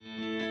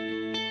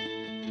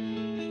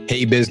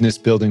Hey, business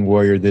building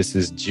warrior, this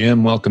is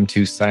Jim. Welcome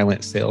to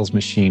Silent Sales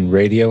Machine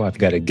Radio. I've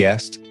got a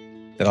guest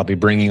that I'll be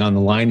bringing on the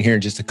line here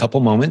in just a couple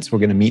moments. We're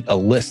going to meet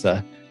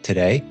Alyssa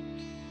today.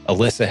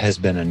 Alyssa has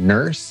been a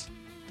nurse.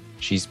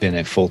 She's been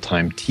a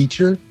full-time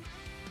teacher.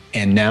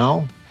 And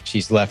now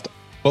she's left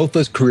both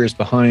those careers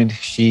behind.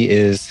 She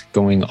is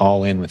going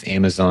all in with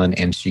Amazon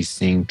and she's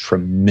seeing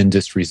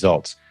tremendous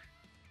results.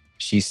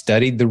 She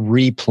studied the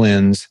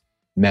replens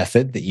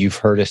method that you've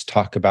heard us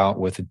talk about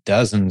with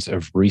dozens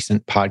of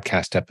recent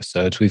podcast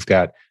episodes. We've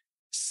got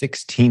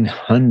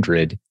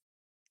 1,600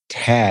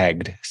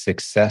 tagged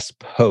success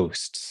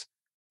posts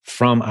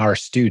from our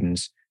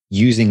students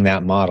using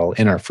that model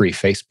in our free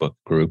Facebook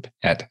group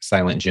at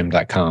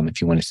silentjim.com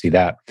if you want to see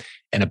that.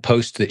 And a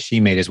post that she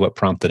made is what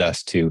prompted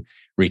us to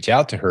reach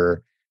out to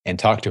her and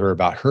talk to her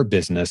about her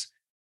business.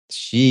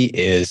 She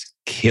is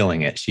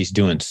killing it. She's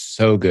doing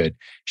so good.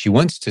 She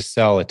wants to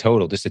sell a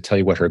total, just to tell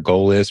you what her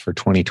goal is for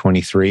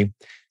 2023,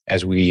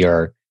 as we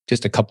are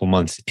just a couple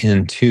months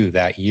into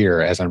that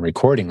year as I'm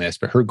recording this,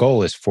 but her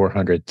goal is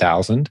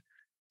 400,000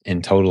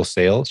 in total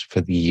sales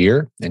for the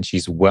year. And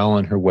she's well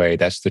on her way.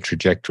 That's the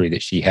trajectory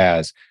that she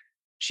has.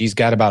 She's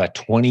got about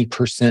a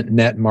 20%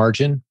 net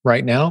margin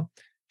right now.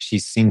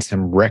 She's seen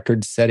some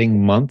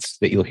record-setting months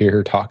that you'll hear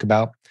her talk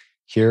about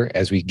here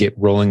as we get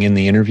rolling in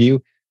the interview.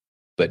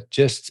 But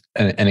just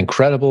an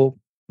incredible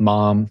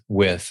mom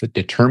with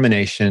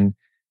determination.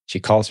 She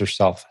calls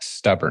herself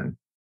stubborn.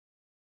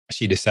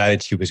 She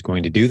decided she was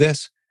going to do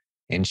this,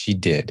 and she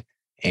did.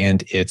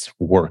 And it's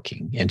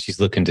working. And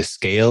she's looking to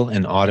scale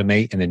and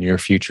automate in the near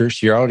future.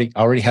 She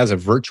already has a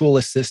virtual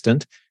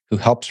assistant who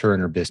helps her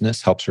in her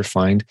business, helps her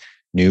find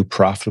new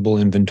profitable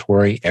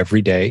inventory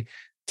every day.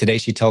 Today,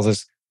 she tells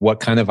us what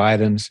kind of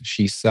items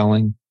she's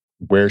selling,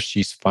 where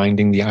she's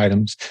finding the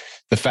items,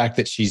 the fact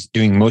that she's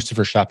doing most of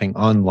her shopping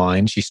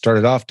online. She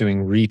started off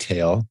doing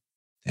retail,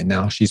 and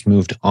now she's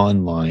moved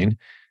online.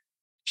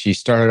 She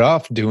started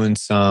off doing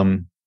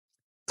some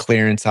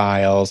clearance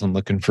aisles and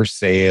looking for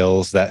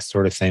sales, that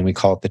sort of thing. We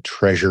call it the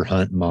treasure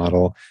hunt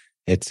model.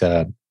 It's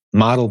a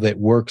model that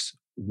works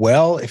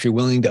well if you're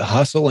willing to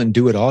hustle and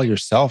do it all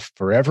yourself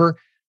forever,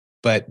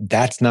 but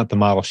that's not the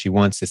model she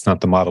wants. It's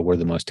not the model we're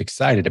the most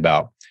excited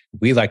about.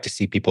 We like to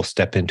see people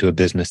step into a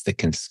business that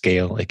can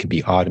scale. It can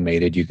be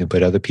automated. You can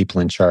put other people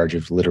in charge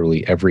of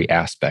literally every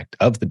aspect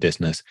of the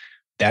business.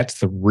 That's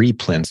the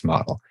replens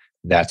model.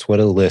 That's what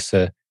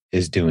Alyssa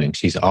is doing.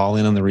 She's all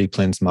in on the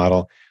replens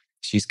model.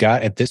 She's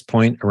got, at this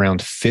point,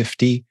 around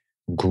 50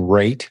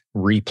 great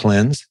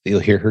replens that you'll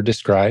hear her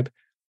describe.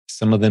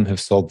 Some of them have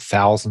sold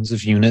thousands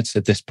of units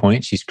at this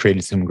point. She's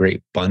created some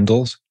great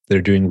bundles that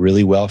are doing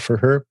really well for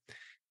her.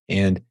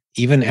 And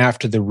even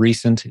after the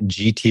recent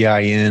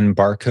GTIN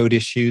barcode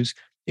issues,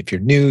 if you're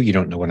new, you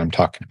don't know what I'm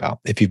talking about.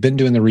 If you've been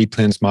doing the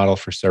replens model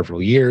for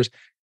several years,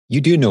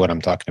 you do know what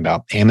I'm talking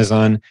about.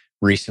 Amazon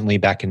recently,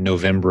 back in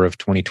November of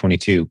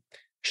 2022,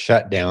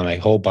 shut down a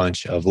whole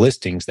bunch of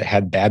listings that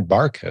had bad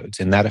barcodes,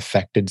 and that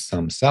affected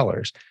some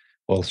sellers.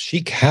 Well,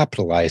 she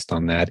capitalized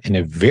on that in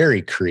a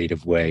very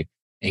creative way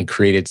and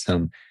created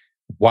some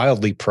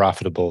wildly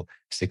profitable,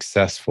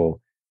 successful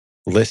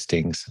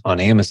listings on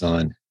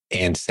Amazon,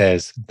 and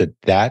says that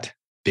that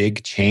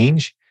big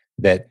change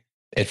that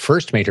at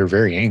first made her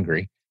very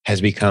angry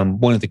has become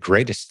one of the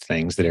greatest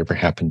things that ever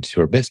happened to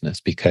her business,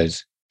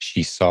 because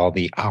she saw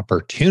the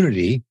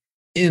opportunity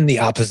in the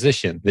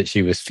opposition that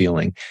she was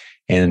feeling.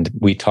 And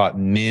we taught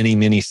many,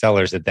 many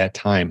sellers at that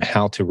time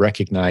how to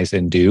recognize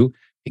and do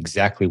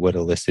exactly what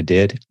Alyssa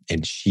did.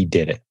 And she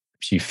did it.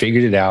 She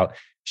figured it out.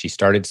 She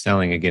started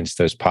selling against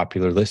those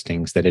popular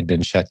listings that had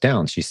been shut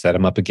down. She set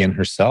them up again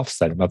herself,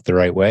 set them up the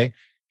right way,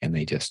 and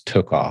they just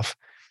took off.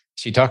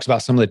 She talks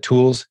about some of the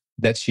tools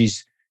that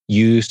she's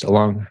used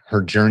along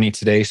her journey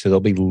today. So there'll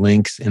be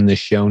links in the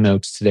show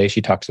notes today. She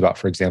talks about,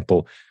 for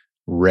example,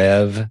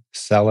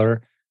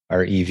 RevSeller,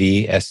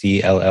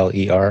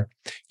 RevSeller.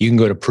 You can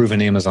go to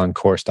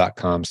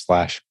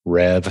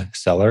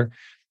provenamazoncourse.com/RevSeller.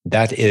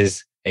 That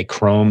is a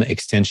Chrome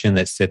extension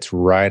that sits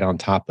right on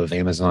top of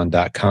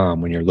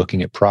Amazon.com. When you're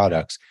looking at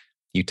products,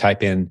 you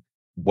type in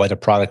what a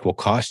product will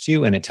cost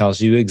you, and it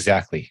tells you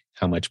exactly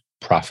how much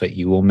profit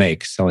you will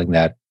make selling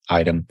that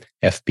item,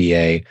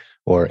 FBA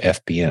or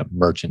FBM,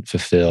 merchant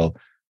fulfill,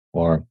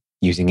 or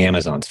using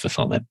Amazon's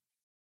fulfillment.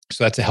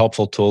 So that's a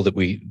helpful tool that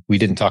we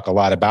didn't talk a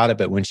lot about it,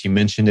 but when she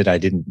mentioned it, I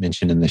didn't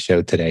mention in the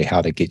show today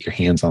how to get your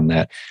hands on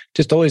that.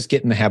 Just always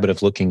get in the habit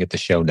of looking at the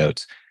show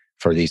notes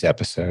for these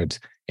episodes,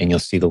 and you'll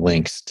see the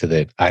links to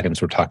the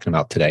items we're talking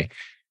about today.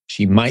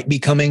 She might be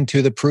coming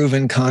to the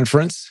Proven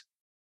Conference.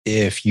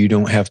 If you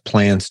don't have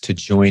plans to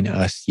join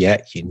us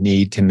yet, you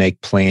need to make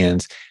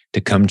plans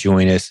to come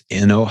join us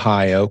in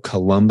Ohio,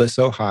 Columbus,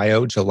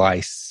 Ohio, July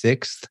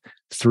 6th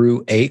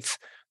through 8th.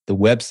 The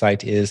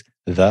website is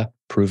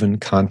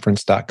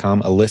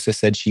theprovenconference.com. Alyssa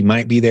said she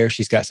might be there.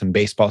 She's got some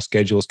baseball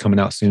schedules coming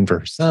out soon for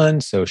her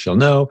son, so she'll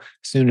know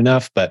soon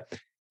enough. But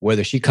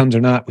whether she comes or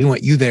not, we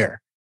want you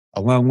there,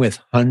 along with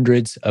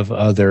hundreds of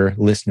other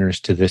listeners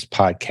to this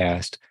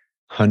podcast,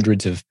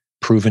 hundreds of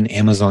Proven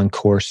Amazon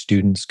course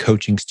students,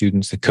 coaching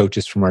students, the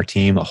coaches from our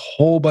team, a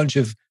whole bunch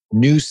of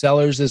new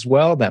sellers as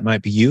well. That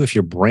might be you. If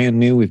you're brand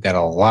new, we've got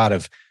a lot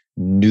of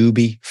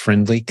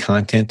newbie-friendly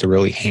content to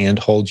really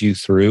handhold you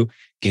through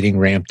getting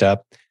ramped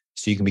up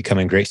so you can become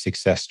a great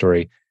success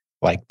story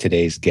like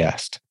today's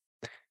guest.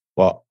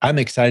 Well, I'm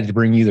excited to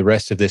bring you the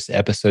rest of this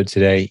episode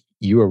today.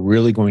 You are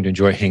really going to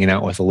enjoy hanging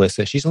out with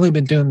Alyssa. She's only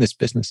been doing this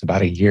business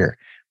about a year,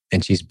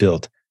 and she's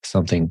built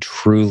something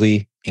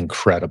truly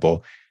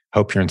incredible.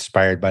 Hope you're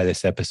inspired by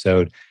this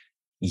episode.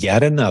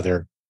 Yet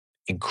another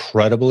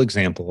incredible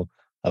example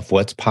of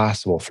what's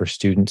possible for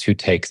students who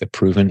take the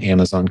Proven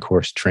Amazon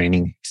course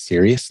training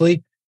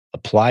seriously,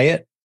 apply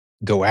it,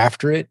 go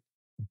after it,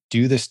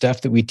 do the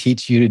stuff that we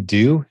teach you to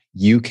do.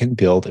 You can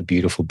build a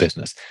beautiful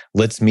business.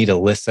 Let's meet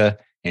Alyssa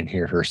and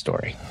hear her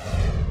story.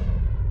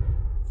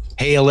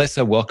 Hey,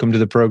 Alyssa, welcome to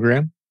the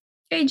program.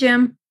 Hey,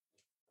 Jim.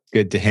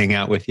 Good to hang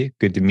out with you.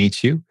 Good to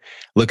meet you.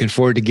 Looking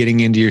forward to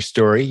getting into your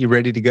story. You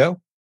ready to go?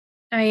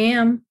 I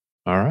am.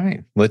 All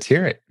right, let's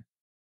hear it.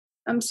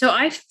 So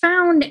I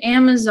found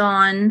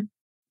Amazon.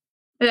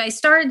 I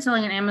started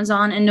selling on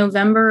Amazon in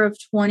November of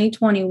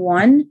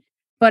 2021,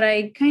 but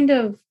I kind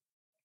of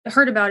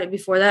heard about it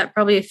before that,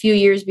 probably a few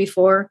years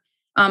before,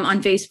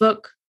 on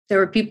Facebook. There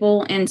were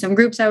people in some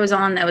groups I was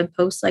on that would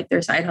post like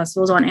their side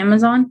hustles on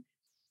Amazon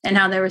and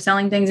how they were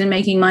selling things and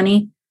making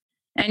money.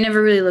 I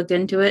never really looked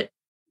into it.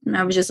 And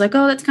I was just like,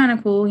 oh, that's kind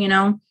of cool,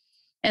 And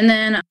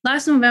then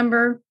last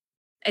November,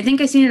 I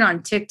think I seen it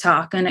on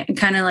TikTok and it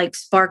kind of like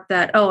sparked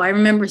that, oh, I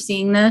remember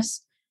seeing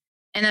this.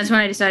 And that's when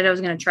I decided I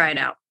was going to try it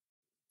out.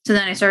 So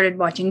then I started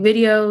watching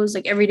videos.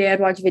 Like every day I'd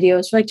watch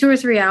videos for like 2 or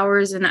 3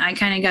 hours. And I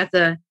kind of got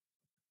the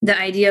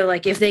idea,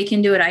 like if they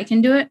can do it, I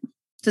can do it.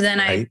 So then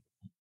I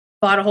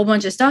bought a whole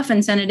bunch of stuff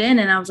and sent it in.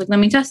 And I was like, let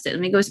me test it. Let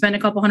me go spend a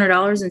couple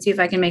 $100 and see if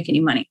I can make any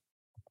money.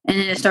 And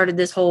then it started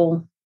this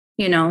whole,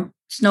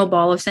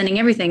 snowball of sending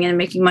everything in and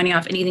making money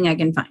off anything I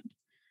can find.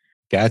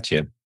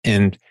 Gotcha.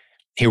 And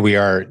here we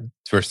are,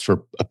 first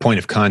for a point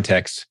of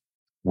context,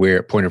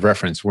 point of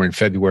reference, we're in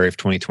February of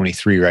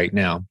 2023 right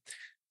now.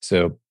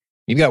 So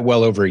you've got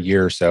well over a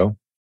year or so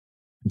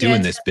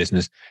doing this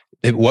business.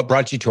 What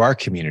brought you to our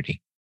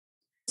community?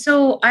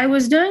 So I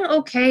was doing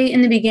okay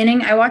in the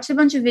beginning. I watched a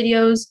bunch of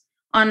videos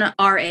on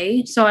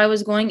RA. So I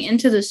was going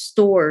into the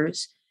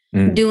stores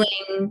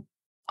doing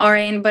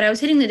RA, but I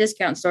was hitting the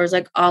discount stores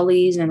like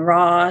Ollie's and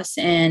Ross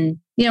and,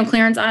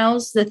 clearance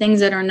aisles, the things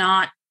that are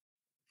not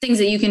things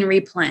that you can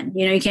replen.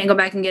 You can't go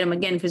back and get them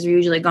again because they're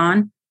usually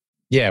gone.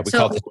 Yeah, we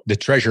call it the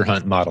treasure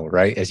hunt model,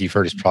 right? As you've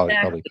heard us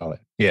probably call it.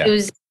 Yeah.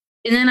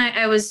 And then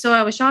I was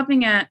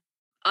shopping I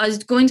was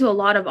going to a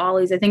lot of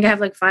Ollie's. I think I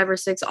have like 5 or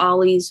 6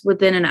 Ollie's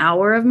within an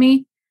hour of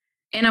me.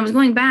 And I was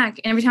going back,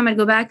 and every time I'd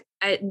go back,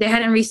 they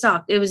hadn't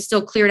restocked. It was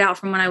still cleared out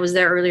from when I was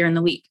there earlier in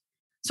the week.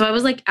 So I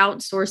was like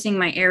outsourcing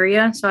my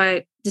area. So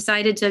I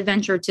decided to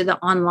venture to the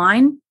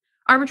online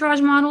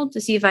arbitrage model to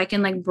see if I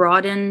can like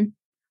broaden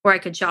where I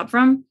could shop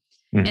from.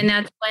 Mm-hmm. And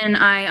that's when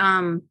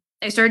I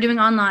started doing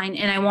online,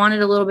 and I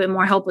wanted a little bit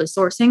more help with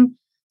sourcing.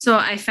 So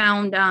I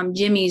found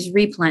Jimmy's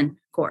Replen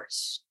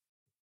course.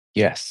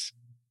 Yes.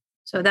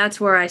 So that's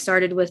where I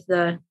started with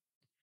the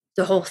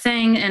whole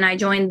thing. And I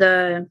joined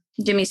the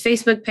Jimmy's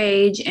Facebook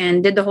page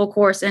and did the whole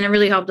course. And it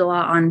really helped a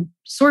lot on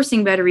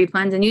sourcing better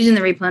replens and using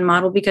the replen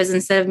model, because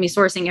instead of me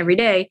sourcing every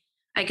day,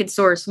 I could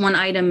source one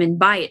item and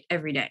buy it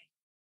every day.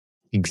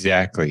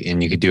 Exactly.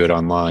 And you could do it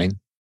online.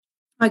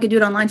 I could do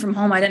it online from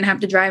home. I didn't have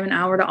to drive an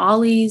hour to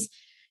Ollie's.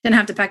 Didn't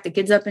have to pack the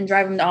kids up and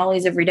drive them to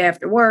Ollie's every day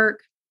after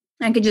work.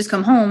 I could just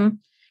come home,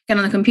 get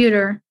on the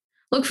computer,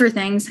 look for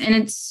things.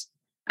 And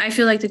I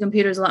feel like the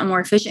computer is a lot more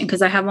efficient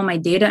because I have all my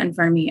data in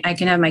front of me. I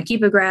can have my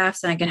Keepa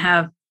graphs, and I can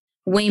have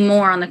way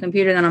more on the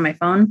computer than on my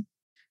phone.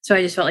 So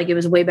I just felt like it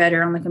was way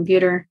better on the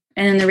computer.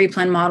 And then the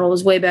replen model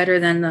was way better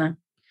than the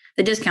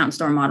discount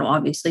store model.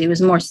 Obviously, it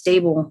was more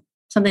stable,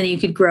 something that you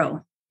could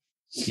grow.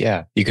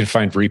 Yeah. You can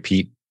find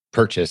repeat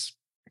purchase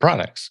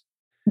products.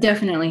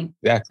 Definitely.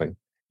 Exactly.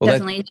 Well,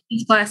 definitely.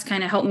 Each class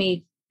kind of helped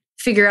me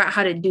figure out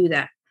how to do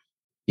that.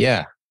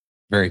 Yeah.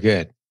 Very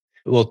good.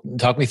 Well,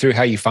 talk me through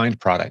how you find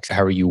products.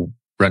 How are you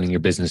running your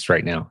business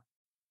right now?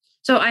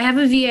 So I have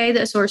a VA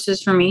that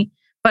sources for me,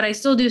 but I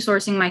still do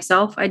sourcing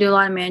myself. I do a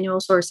lot of manual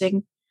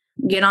sourcing,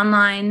 get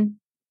online,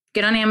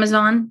 get on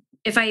Amazon.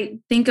 If I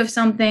think of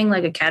something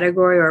like a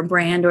category or a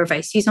brand, or if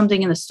I see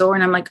something in the store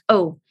and I'm like,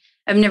 oh,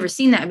 I've never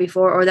seen that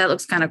before, or that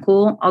looks kind of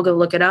cool, I'll go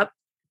look it up,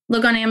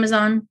 look on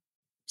Amazon,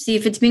 see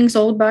if it's being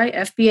sold by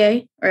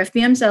FBA or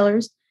FBM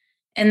sellers,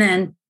 and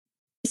then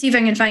see if I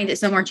can find it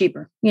somewhere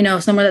cheaper,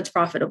 somewhere that's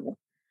profitable.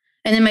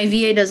 And then my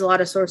VA does a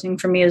lot of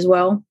sourcing for me as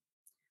well,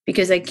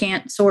 because I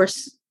can't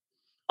source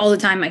all the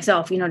time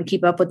myself, to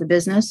keep up with the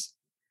business.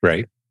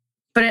 Right.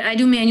 But I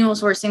do manual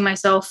sourcing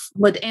myself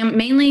with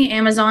mainly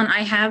Amazon.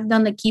 I have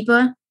done the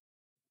Keepa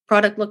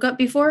product lookup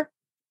before.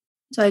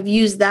 So I've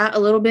used that a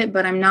little bit,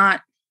 but I'm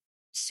not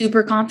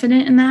super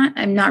confident in that.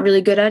 I'm not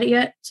really good at it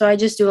yet. So I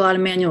just do a lot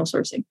of manual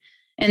sourcing.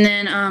 And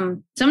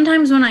then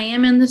sometimes when I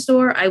am in the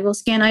store, I will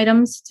scan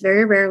items. It's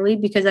very rarely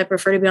because I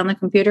prefer to be on the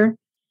computer.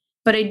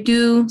 But I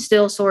do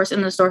still source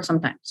in the store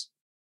sometimes.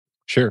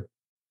 Sure.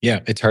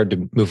 Yeah, it's hard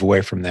to move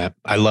away from that.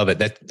 I love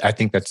it. I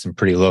think that's some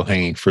pretty low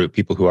hanging fruit.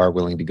 People who are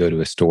willing to go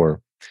to a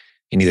store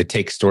and either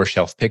take store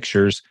shelf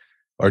pictures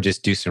or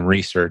just do some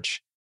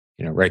research.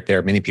 Right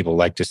there. Many people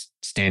like just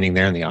standing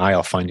there in the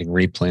aisle, finding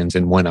replens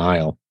in one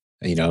aisle.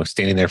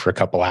 Standing there for a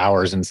couple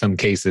hours in some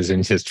cases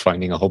and just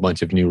finding a whole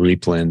bunch of new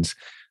replens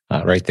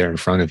right there in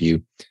front of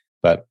you.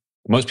 But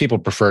most people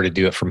prefer to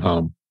do it from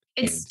home.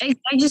 I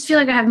just feel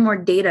like I have more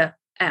data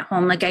at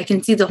home. Like I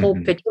can see the whole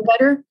picture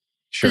better.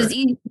 Sure. Because it's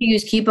easy to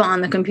use Keepa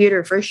on the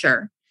computer for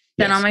sure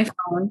than on my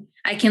phone.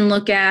 I can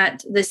look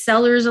at the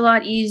sellers a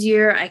lot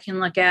easier. I can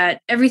look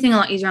at everything a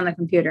lot easier on the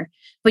computer.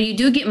 But you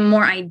do get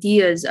more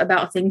ideas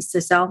about things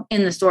to sell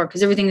in the store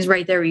because everything is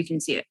right there where you can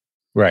see it.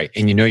 Right.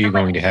 And you're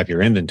going to have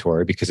your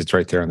inventory because it's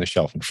right there on the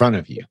shelf in front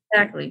of you.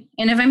 Exactly.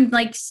 And if I'm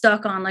like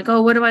stuck on like,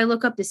 oh, what do I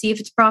look up to see if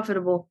it's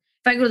profitable?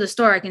 If I go to the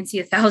store, I can see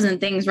 1,000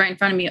 things right in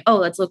front of me. Oh,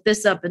 let's look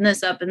this up and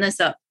this up and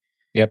this up.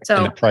 Yep. So,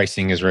 and the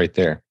pricing is right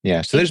there.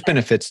 Yeah. So there's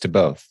benefits to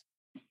both.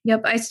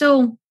 Yep.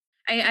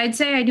 I'd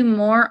say I do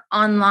more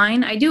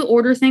online. I do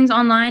order things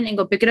online and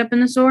go pick it up in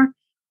the store,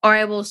 or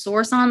I will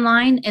source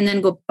online and then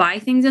go buy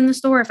things in the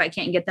store if I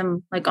can't get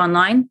them like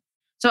online.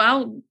 So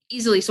I'll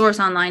easily source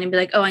online and be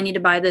like, oh, I need to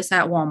buy this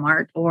at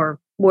Walmart or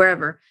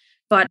wherever.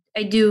 But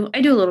I do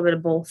a little bit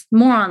of both.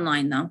 More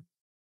online though.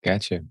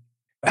 Gotcha.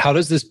 How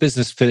does this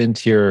business fit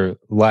into your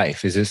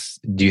life?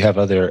 Do you have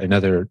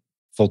another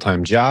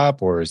full-time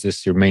job, or is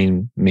this your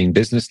main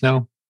business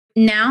now?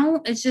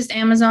 Now it's just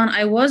Amazon.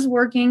 I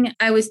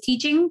was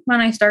teaching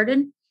when I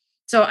started.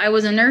 So I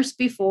was a nurse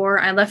before.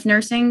 I left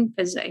nursing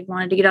because I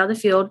wanted to get out of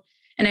the field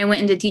and I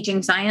went into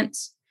teaching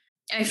science.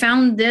 I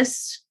found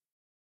this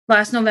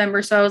last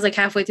November. So I was like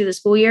halfway through the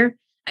school year.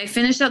 I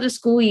finished out the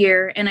school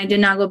year and I did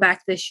not go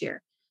back this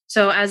year.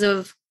 So as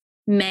of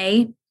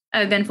May,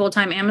 I've been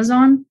full-time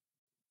Amazon.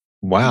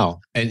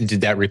 Wow. And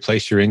did that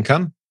replace your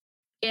income?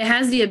 It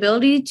has the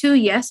ability to,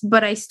 yes,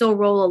 but I still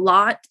roll a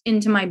lot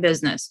into my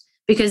business.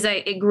 Because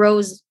it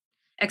grows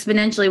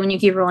exponentially when you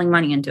keep rolling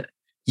money into it.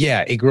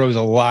 Yeah, it grows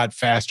a lot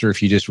faster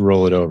if you just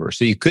roll it over.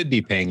 So you could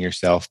be paying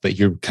yourself, but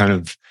you've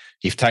tightened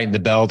the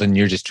belt and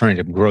you're just trying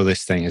to grow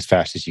this thing as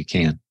fast as you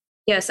can.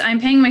 Yes, I'm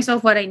paying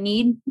myself what I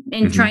need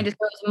and trying to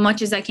throw as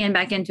much as I can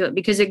back into it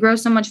because it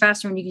grows so much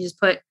faster when you can just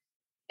put,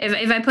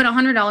 if I put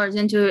 $100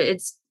 into it,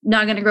 it's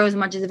not going to grow as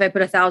much as if I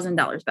put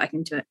 $1,000 back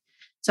into it.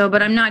 So,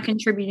 but I'm not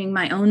contributing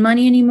my own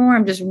money anymore.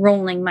 I'm just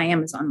rolling my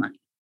Amazon money.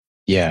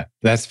 Yeah,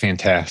 that's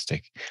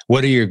fantastic.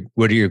 What are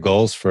your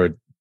goals for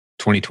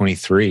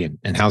 2023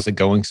 and how's it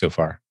going so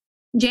far?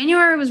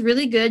 January was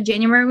really good.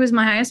 January was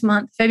my highest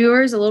month.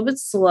 February is a little bit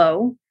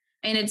slow.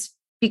 And it's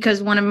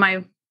because one of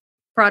my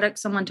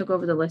products, someone took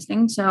over the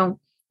listing. So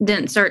it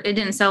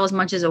didn't sell as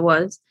much as it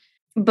was.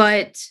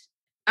 But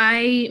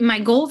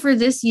my goal for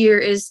this year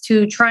is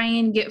to try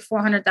and get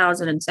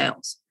 400,000 in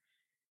sales.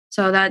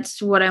 So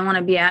that's what I want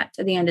to be at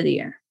the end of the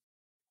year.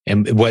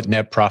 And what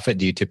net profit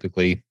do you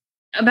typically?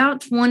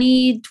 About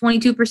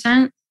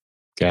 22%.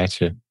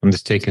 Gotcha. I'm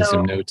just taking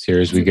some notes here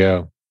as we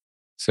go.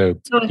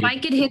 So if I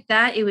could hit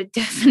that, it would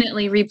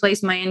definitely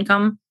replace my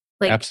income.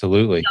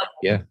 Absolutely.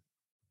 Yeah.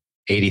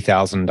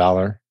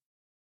 $80,000.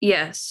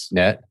 Yes.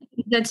 Net.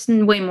 That's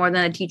way more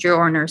than a teacher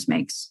or a nurse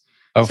makes.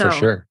 Oh, for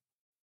sure.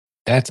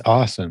 That's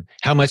awesome.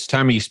 How much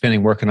time are you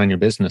spending working on your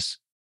business?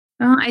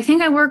 I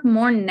think I work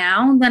more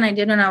now than I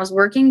did when I was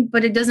working,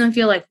 but it doesn't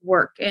feel like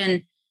work.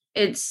 And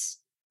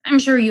I'm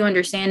sure you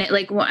understand it.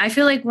 Like, I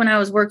feel like when I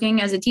was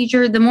working as a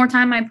teacher, the more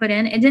time I put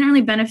in, it didn't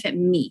really benefit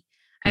me.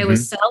 I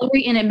was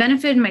salary and it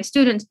benefited my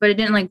students, but it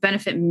didn't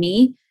benefit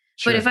me.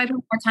 Sure. But if I put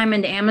more time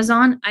into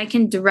Amazon, I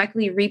can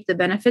directly reap the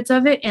benefits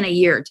of it in a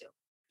year or two.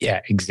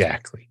 Yeah,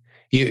 exactly.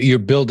 You're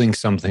building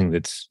something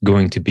that's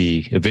going to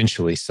be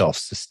eventually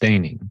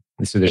self-sustaining.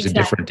 And so there's a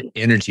different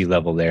energy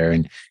level there,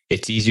 and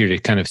it's easier to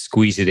kind of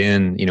squeeze it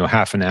in,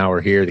 half an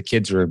hour here. The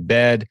kids are in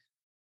bed.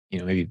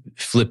 Maybe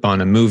flip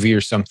on a movie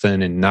or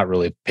something and not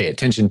really pay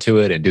attention to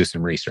it and do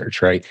some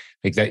research, right?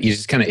 Like that, you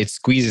just it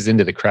squeezes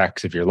into the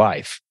cracks of your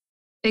life.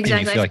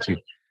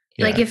 Exactly.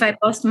 Like if I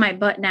bust my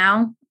butt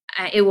now,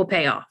 it will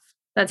pay off.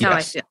 That's how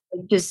I feel.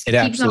 It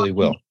absolutely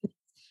will.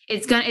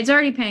 It's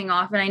already paying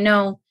off. And I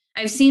know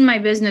I've seen my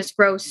business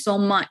grow so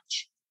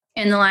much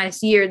in the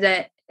last year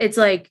that it's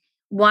like,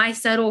 why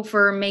settle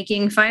for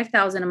making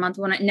 $5,000 a month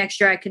when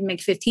next year I could make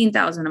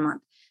 $15,000 a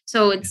month?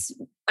 So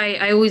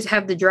I always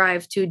have the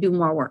drive to do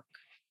more work.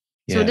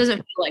 So it doesn't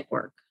feel like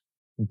work.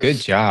 Good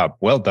job.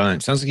 Well done.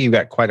 Sounds like you've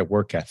got quite a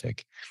work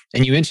ethic.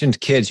 And you mentioned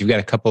kids. You've got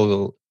a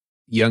couple of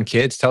young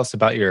kids. Tell us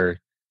about your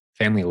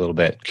family a little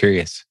bit.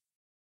 Curious.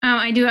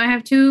 I do. I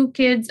have two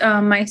kids.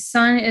 My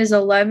son is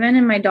 11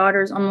 and my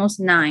daughter is almost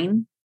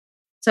 9.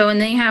 So, and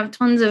they have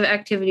tons of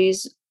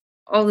activities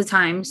all the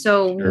time.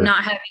 So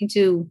not having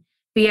to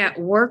be at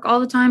work all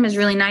the time is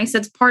really nice.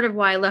 That's part of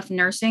why I left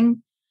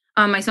nursing.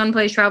 My son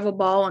plays travel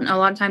ball and a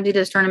lot of times he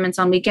does tournaments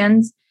on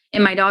weekends.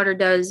 And my daughter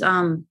does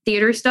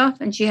theater stuff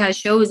and she has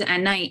shows at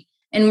night,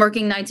 and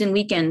working nights and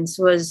weekends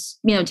was,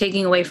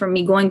 taking away from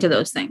me going to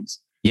those things.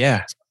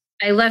 Yeah. So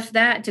I left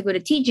that to go to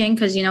teaching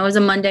because, it was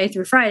a Monday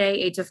through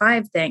Friday, 8 to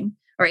 5 thing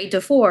or 8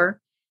 to 4.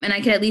 and I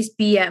could at least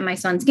be at my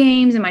son's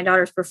games and my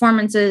daughter's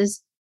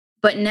performances.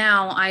 But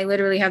now I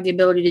literally have the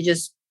ability to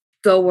just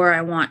go where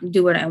I want and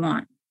do what I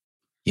want.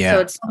 Yeah. So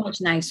it's so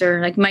much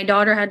nicer. Like my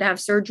daughter had to have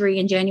surgery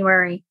in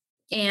January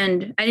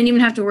and I didn't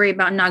even have to worry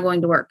about not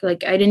going to work.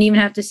 Like I didn't even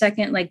have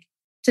to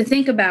to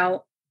think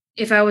about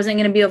if I wasn't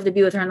going to be able to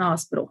be with her in the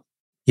hospital.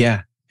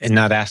 Yeah. And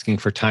not asking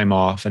for time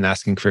off and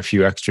asking for a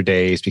few extra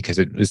days because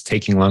it was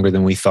taking longer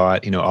than we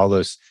thought. All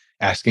those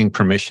asking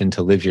permission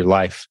to live your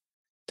life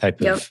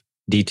type of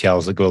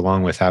details that go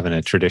along with having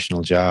a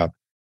traditional job.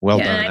 Well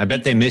done. I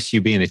bet they miss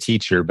you being a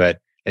teacher, but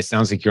it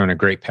sounds like you're on a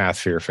great path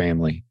for your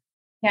family.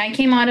 Yeah, I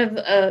came out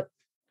of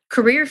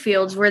career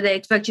fields where they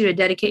expect you to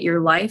dedicate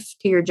your life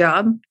to your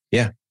job.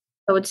 Yeah.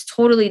 So it's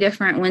totally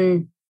different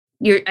when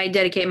I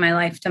dedicate my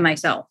life to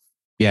myself.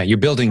 Yeah, you're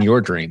building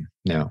your dream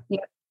now.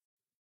 Yeah.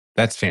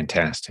 That's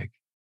fantastic.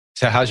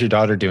 So how's your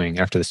daughter doing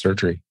after the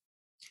surgery?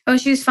 Oh,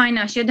 she's fine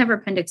now. She had to have her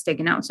appendix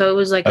taken out. So it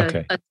was like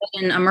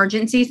an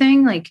emergency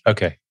thing.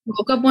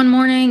 Woke up one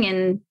morning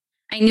and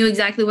I knew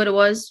exactly what it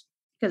was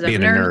because I'm a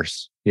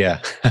nurse.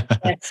 Yeah.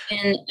 Yes.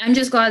 And I'm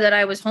just glad that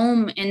I was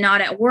home and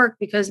not at work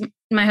because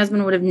my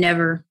husband would have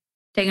never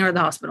taken her to the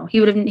hospital. He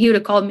would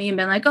have called me and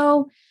been like,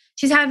 oh,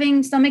 she's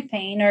having stomach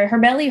pain or her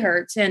belly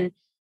hurts. And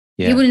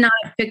he would not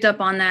have picked up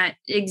on that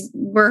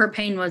where her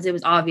pain was. It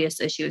was obvious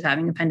that she was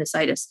having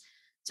appendicitis.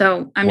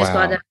 So I'm just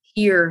glad that I'm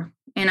here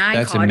and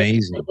That's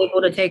amazing. I was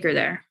able to take her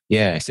there.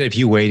 Yeah. Instead of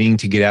you waiting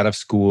to get out of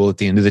school at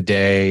the end of the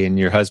day and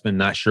your husband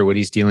not sure what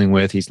he's dealing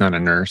with, he's not a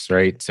nurse,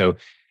 right? So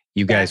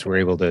you guys were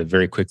able to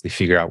very quickly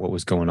figure out what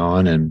was going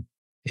on. And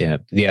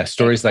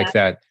stories like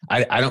that.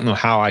 I don't know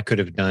how I could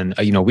have done,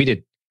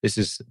 this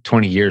is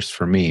 20 years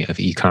for me of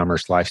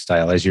e-commerce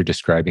lifestyle, as you're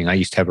describing. I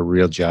used to have a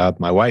real job.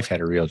 My wife had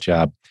a real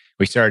job.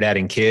 We started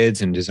adding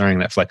kids and desiring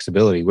that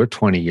flexibility. We're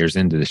 20 years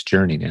into this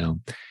journey now.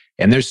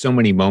 And there's so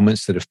many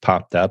moments that have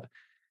popped up.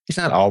 It's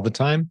not all the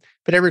time,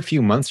 but every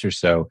few months or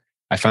so,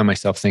 I find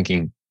myself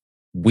thinking,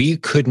 we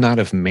could not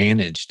have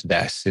managed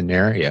that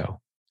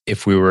scenario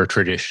if we were a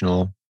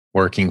traditional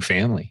working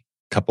family.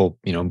 Couple,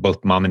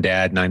 both mom and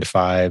dad, 9 to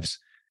 5s.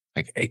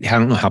 Like, I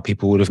don't know how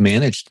people would have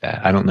managed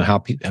that. I don't know how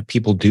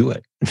people do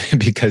it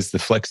because the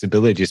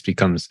flexibility just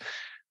becomes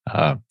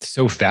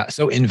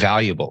so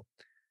invaluable.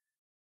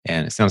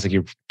 And it sounds like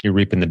you're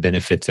reaping the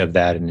benefits of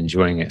that and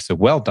enjoying it. So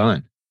well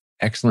done.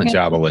 Excellent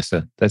job,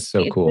 Alyssa. That's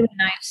so cool. It's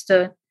really nice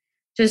to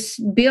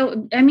just be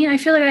able, I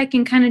feel like I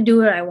can kind of do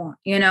what I want,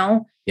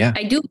 Yeah.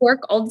 I do work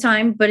all the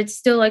time, but it's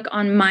still like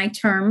on my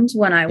terms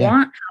when I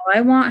want, how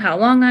I want, how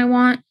long I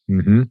want.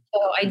 Mm-hmm.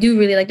 So I do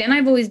really like that. And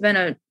I've always been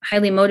a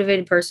highly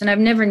motivated person. I've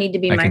never need to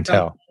be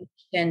micromanaged.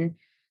 And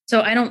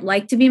so I don't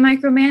like to be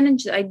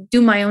micromanaged. I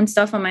do my own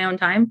stuff on my own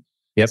time.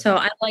 Yep. So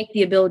I like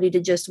the ability to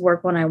just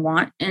work when I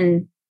want.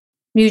 And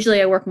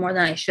usually I work more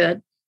than I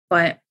should,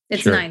 but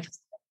it's nice.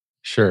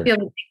 Sure. Be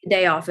able to take the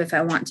day off if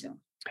I want to.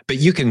 But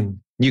you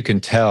can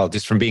tell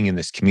just from being in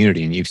this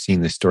community, and you've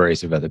seen the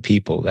stories of other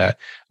people, that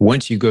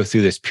once you go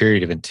through this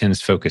period of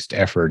intense focused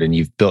effort and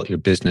you've built your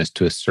business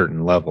to a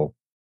certain level,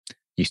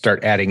 you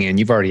start adding in,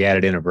 you've already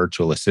added in a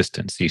virtual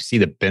assistant. So you see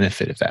the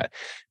benefit of that.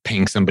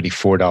 Paying somebody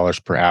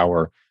 $4 per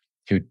hour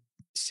who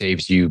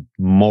saves you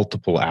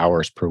multiple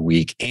hours per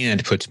week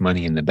and puts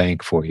money in the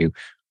bank for you.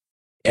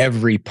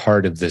 Every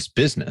part of this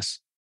business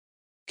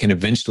can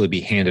eventually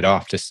be handed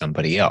off to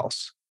somebody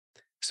else.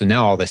 So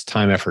now all this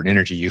time, effort, and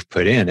energy you've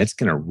put in, it's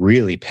going to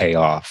really pay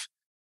off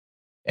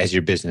as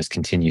your business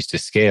continues to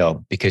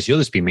scale because you'll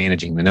just be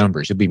managing the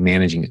numbers. You'll be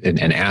managing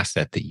an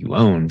asset that you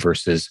own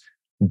versus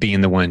being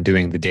the one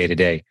doing the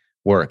day-to-day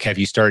work. Have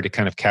you started to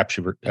kind of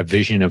capture a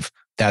vision of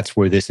that's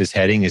where this is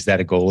heading? Is that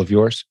a goal of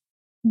yours?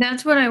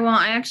 That's what I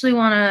want. I actually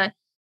want to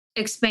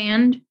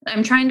expand.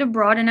 I'm trying to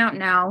broaden out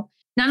now.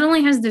 Not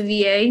only has the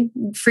VA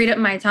freed up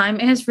my time,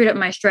 it has freed up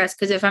my stress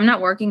because if I'm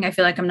not working, I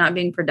feel like I'm not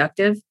being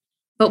productive.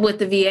 But with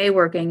the VA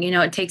working,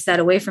 it takes that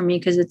away from me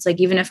because it's like,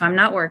 even if I'm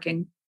not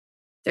working,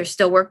 there's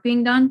still work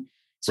being done.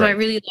 So I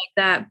really like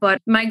that.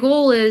 But my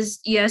goal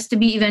is, yes, to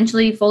be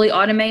eventually fully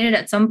automated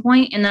at some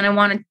point. And then I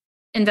want to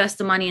invest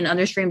the money in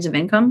other streams of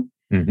income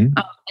and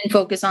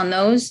focus on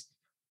those.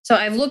 So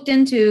I've looked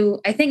into,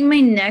 I think my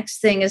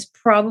next thing is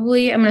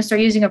probably, I'm going to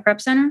start using a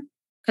prep center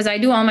because I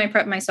do all my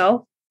prep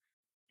myself.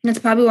 And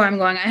that's probably where I'm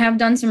going. I have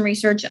done some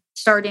research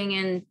starting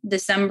in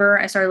December.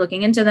 I started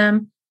looking into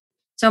them.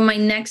 So my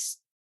next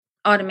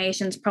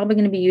automation is probably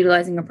going to be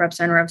utilizing a prep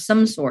center of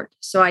some sort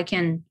so I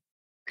can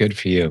good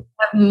for you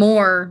have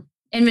more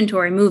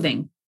inventory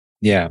moving.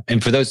 Yeah.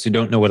 And for those who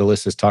don't know what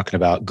Alyssa's talking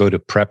about, go to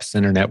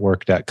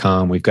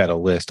prepcenternetwork.com. We've got a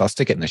list. I'll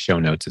stick it in the show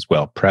notes as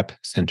well.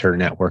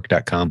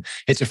 Prepcenternetwork.com.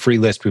 It's a free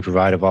list we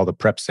provide of all the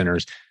prep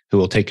centers who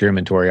will take your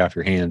inventory off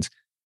your hands,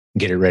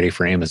 get it ready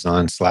for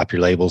Amazon, slap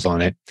your labels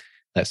on it,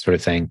 that sort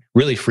of thing.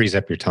 Really frees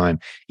up your time.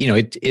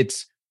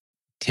 It's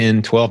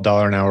 $10,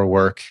 $12 an hour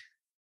work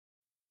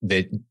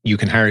that you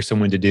can hire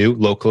someone to do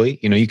locally.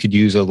 You could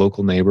use a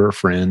local neighbor, a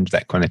friend,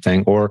 that kind of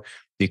thing. Or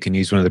you can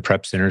use one of the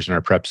prep centers in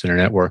our prep center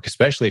network,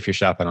 especially if you're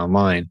shopping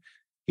online.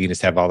 You can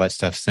just have all that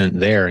stuff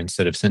sent there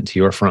instead of sent to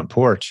your front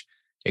porch.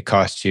 It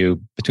costs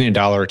you between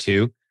 $1 or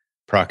 $2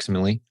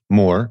 approximately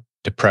more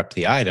to prep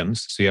the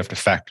items. So you have to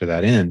factor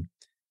that in,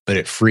 but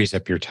it frees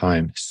up your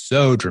time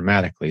so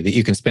dramatically that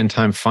you can spend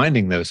time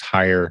finding those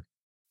higher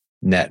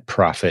net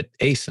profit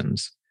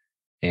ASINs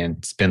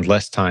and spend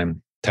less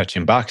time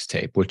touching box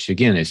tape, which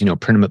again is,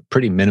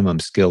 pretty minimum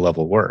skill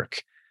level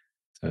work.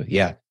 So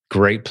yeah,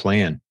 great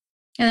plan.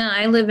 And then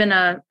I live in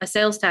a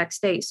sales tax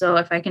state. So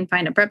if I can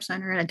find a prep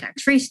center in a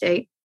tax-free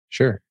state,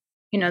 sure,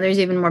 there's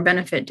even more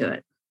benefit to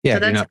it. Yeah,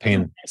 so you're not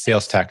paying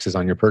sales taxes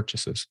on your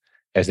purchases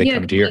as they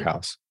come to your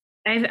house.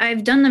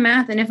 I've done the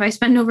math, and if I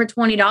spend over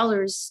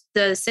 $20,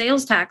 the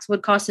sales tax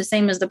would cost the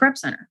same as the prep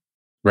center.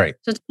 Right.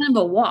 So it's kind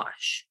of a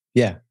wash.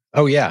 Yeah.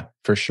 Oh, yeah,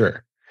 for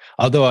sure.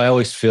 Although I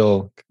always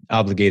feel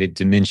obligated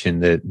to mention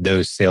that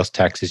those sales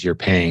taxes you're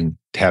paying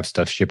to have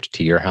stuff shipped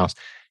to your house,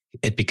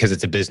 because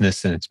it's a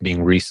business and it's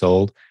being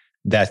resold,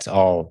 that's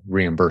all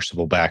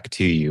reimbursable back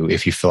to you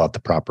if you fill out the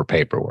proper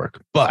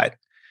paperwork. But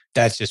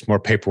that's just more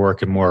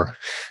paperwork and more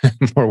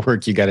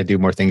work you got to do,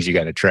 more things you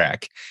got to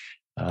track.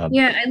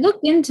 I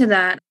looked into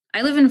that.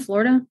 I live in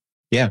Florida.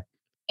 Yeah.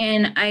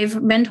 And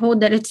I've been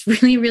told that it's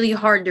really, really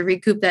hard to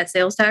recoup that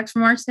sales tax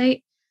from our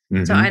state.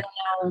 Mm-hmm. So I don't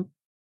know.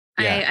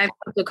 Yeah. I've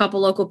talked to a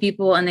couple local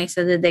people and they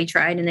said that they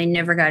tried and they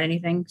never got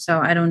anything. So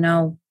I don't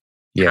know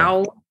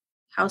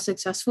how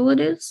successful it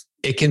is.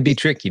 It can be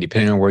tricky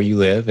depending on where you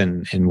live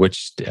and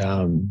which,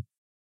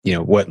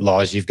 what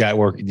laws you've got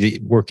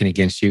working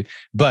against you.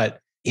 But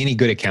any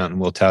good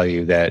accountant will tell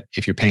you that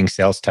if you're paying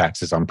sales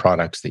taxes on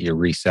products that you're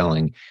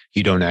reselling,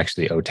 you don't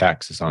actually owe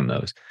taxes on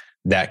those.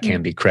 That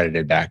can be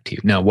credited back to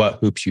you. Now, what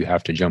hoops you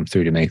have to jump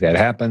through to make that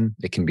happen,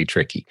 it can be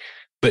tricky.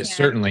 But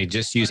certainly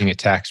just using a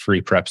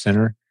tax-free prep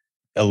center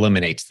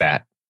eliminates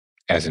that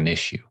as an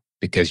issue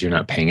because you're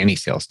not paying any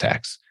sales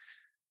tax.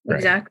 Right?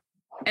 Exactly.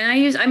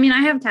 And I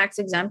have tax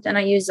exempt and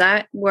I use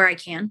that where I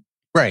can.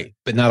 Right.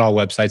 But not all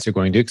websites are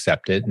going to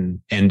accept it.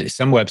 And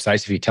some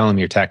websites, if you tell them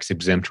you're tax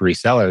exempt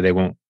reseller, they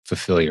won't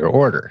fulfill your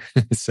order.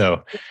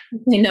 So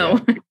I know.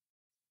 Yeah,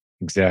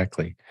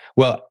 exactly.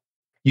 Well,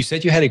 you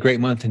said you had a great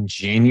month in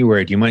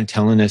January. Do you mind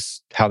telling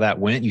us how that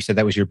went? You said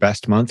that was your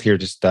best month here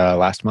just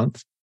last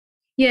month?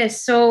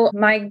 Yes. So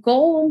my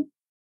goal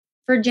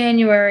for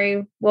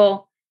January,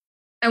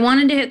 I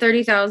wanted to hit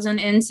 30,000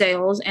 in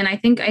sales, and I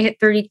think I hit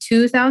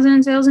 32,000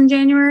 in sales in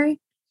January.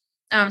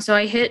 So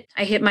I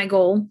hit my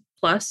goal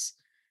plus.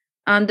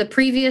 The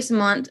previous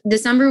month,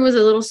 December was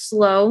a little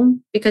slow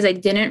because I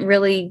didn't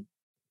really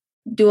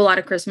do a lot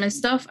of Christmas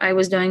stuff. I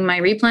was doing my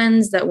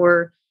replans that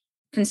were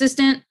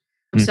consistent.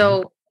 Mm-hmm.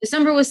 So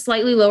December was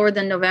slightly lower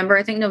than November.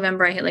 I think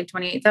November I hit like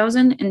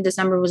 28,000 and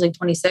December was like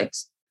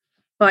 26.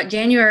 But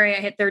January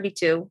I hit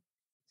 32.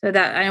 So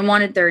that I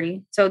wanted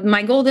 30. So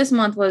my goal this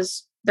month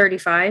was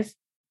 35,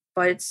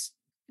 but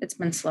it's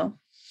been slow.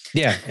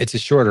 Yeah, it's a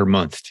shorter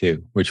month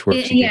too, which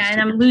works.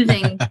 And I'm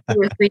losing 2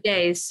 or 3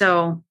 days.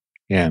 So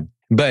yeah,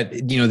 but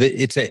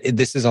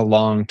this is a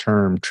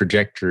long-term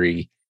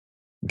trajectory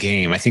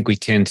game. I think we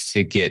tend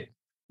to get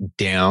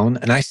down,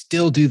 and I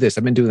still do this.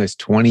 I've been doing this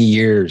 20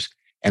 years,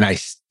 and I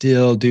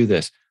still do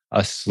this.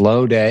 A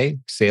slow day,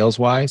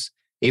 sales-wise,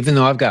 even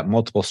though I've got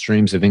multiple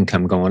streams of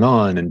income going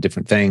on and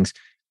different things,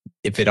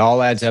 if it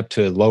all adds up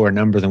to a lower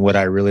number than what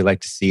I really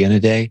like to see in a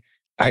day,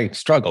 I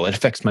struggle. It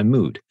affects my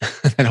mood.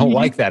 I don't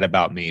like that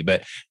about me,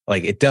 but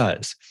like it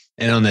does.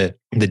 And on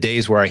the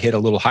days where I hit a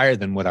little higher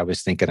than what I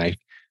was thinking I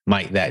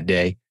might that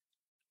day,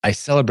 I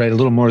celebrate a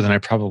little more than I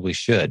probably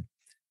should.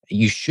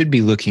 You should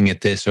be looking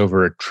at this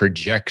over a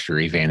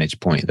trajectory vantage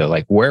point, though.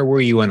 Like, where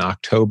were you in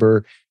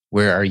October?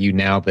 Where are you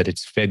now that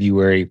it's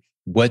February?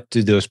 What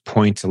do those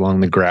points along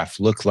the graph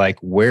look like?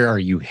 Where are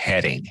you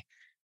heading?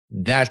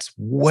 That's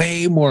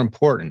way more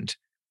important,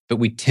 but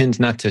we tend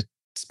not to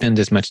spend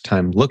as much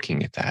time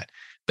looking at that.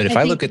 But if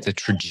I look at the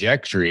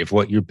trajectory of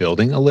what you're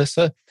building,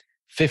 Alyssa,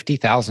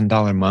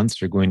 $50,000 months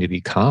are going to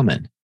be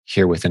common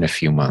here within a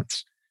few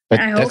months. But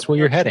that's where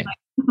you're heading.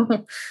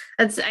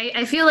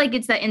 I feel like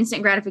it's that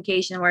instant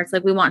gratification where it's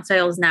like we want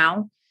sales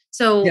now.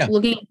 So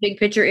looking at the big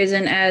picture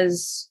isn't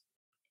as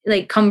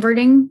like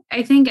comforting,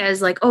 I think,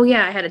 as like, oh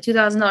yeah, I had a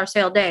 $2,000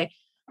 sale day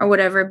or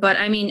whatever. But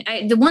I mean,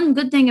 the one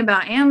good thing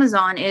about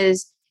Amazon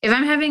is if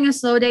I'm having a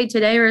slow day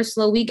today or a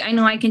slow week, I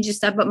know I can just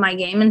step up my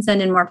game and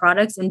send in more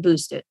products and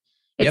boost it.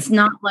 It's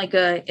not like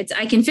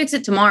I can fix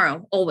it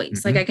tomorrow always.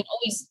 Mm-hmm. Like I can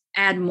always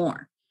add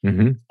more.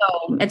 Mm-hmm.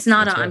 So it's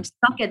not I'm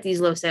stuck at these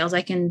low sales.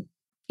 I can,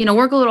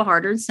 work a little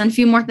harder, send a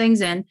few more things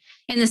in.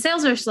 And the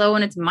sales are slow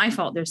and it's my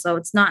fault they're slow.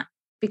 It's not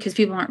because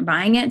people aren't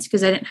buying it. It's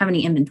because I didn't have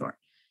any inventory.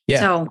 Yeah.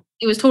 So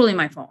it was totally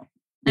my fault.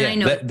 And I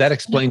know that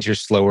explains your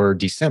slower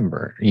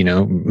December,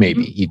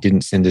 maybe you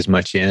didn't send as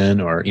much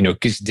in or,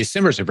 because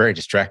December is a very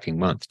distracting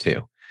month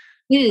too.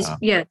 It is.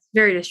 It's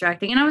very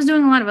distracting. And I was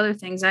doing a lot of other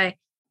things. I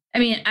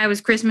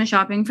was Christmas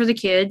shopping for the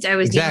kids. I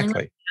was dealing with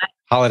that.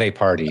 Holiday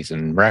parties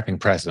and wrapping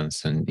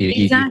presents and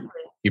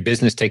your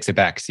business takes a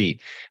back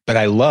seat. But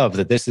I love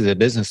that this is a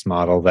business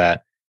model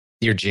that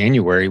your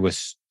January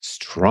was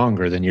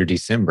stronger than your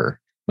December.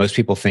 Most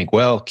people think,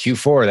 well,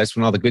 Q4, that's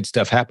when all the good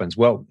stuff happens.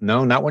 Well,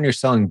 no, not when you're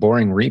selling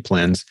boring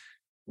replens.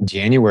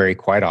 January,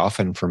 quite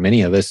often for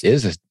many of us,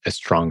 is a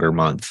stronger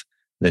month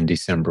than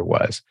December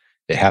was.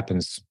 It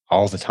happens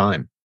all the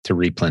time to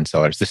replen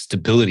sellers. The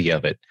stability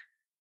of it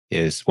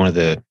is one of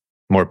the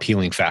more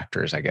appealing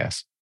factors, I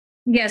guess.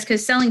 Yes,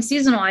 because selling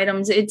seasonal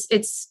items,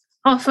 it's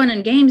all fun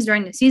and games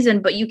during the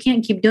season, but you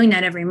can't keep doing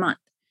that every month.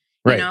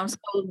 Right. You know, so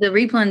the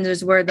replens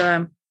is where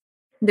the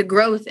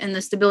growth and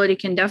the stability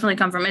can definitely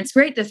come from. It's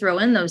great to throw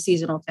in those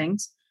seasonal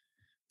things,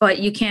 but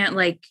you can't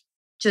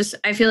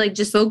I feel like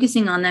just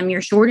focusing on them,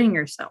 you're shorting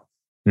yourself.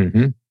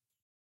 Mm-hmm.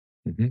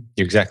 Mm-hmm.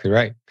 You're exactly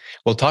right.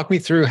 Well, talk me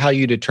through how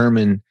you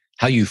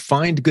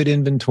find good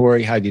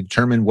inventory, how you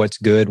determine what's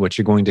good, what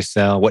you're going to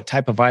sell, what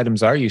type of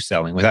items are you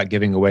selling without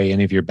giving away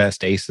any of your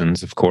best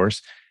ASINs, of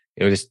course.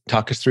 Just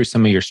talk us through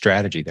some of your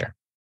strategy there.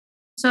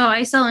 So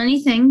I sell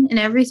anything and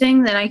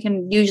everything that I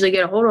can usually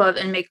get a hold of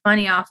and make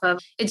money off of.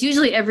 It's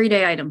usually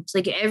everyday items,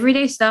 like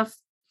everyday stuff,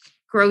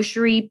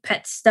 grocery,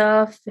 pet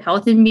stuff,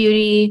 health and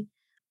beauty.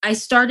 I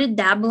started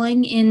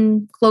dabbling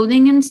in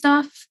clothing and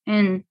stuff.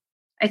 And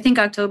I think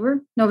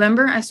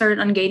November, I started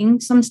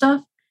ungating some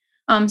stuff.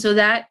 So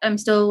that I'm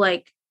still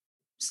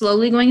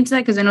slowly going into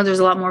that because I know there's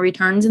a lot more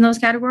returns in those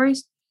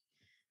categories.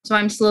 So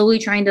I'm slowly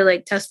trying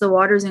to test the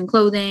waters in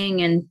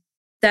clothing and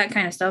that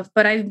kind of stuff.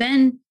 But I've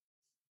been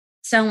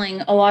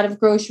selling a lot of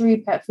grocery,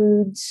 pet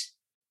foods,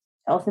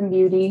 health and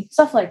beauty,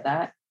 stuff like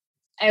that.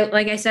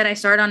 Like I said, I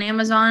start on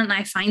Amazon and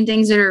I find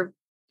things that are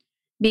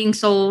being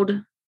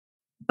sold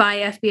by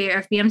FBA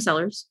or FBM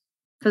sellers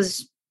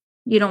because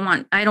I don't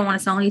want to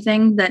sell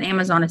anything that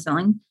Amazon is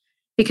selling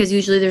because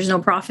usually there's no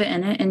profit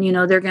in it and,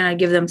 they're going to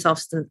give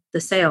themselves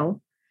the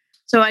sale.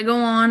 So I go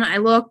on, I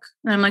look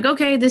and I'm like,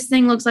 okay, this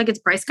thing looks like it's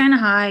priced kind of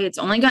high. It's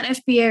only got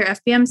FBA or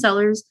FBM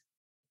sellers.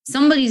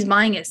 Somebody's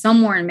buying it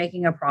somewhere and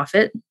making a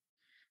profit.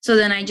 So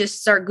then I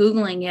just start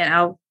Googling it.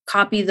 I'll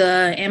copy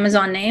the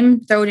Amazon name,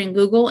 throw it in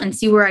Google and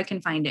see where I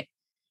can find it.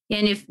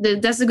 And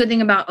that's the good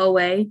thing about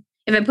OA.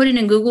 If I put it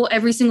in Google,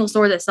 every single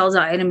store that sells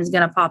that item is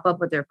going to pop up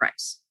with their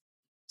price.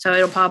 So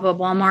it'll pop up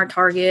Walmart,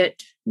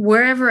 Target,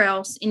 wherever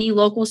else, any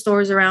local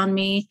stores around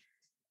me.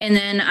 And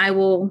then I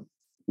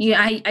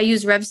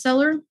use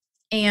RevSeller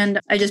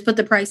and I just put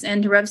the price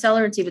into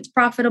RevSeller and see if it's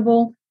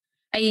profitable.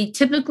 I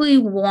typically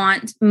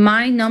want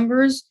my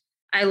numbers.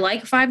 I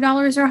like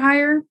 $5 or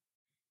higher.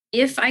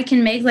 If I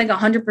can make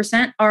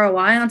 100% ROI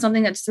on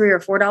something that's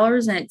 $3 or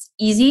 $4 and it's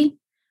easy,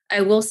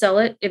 I will sell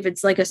it. If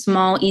it's a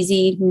small,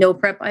 easy, no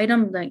prep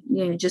item,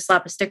 just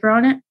slap a sticker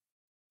on it.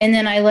 And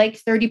then I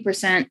like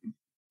 30%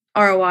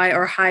 ROI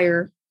or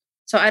higher.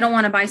 So I don't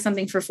want to buy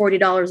something for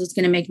 $40. It's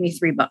going to make me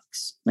 $3.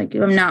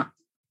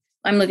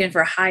 I'm looking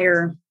for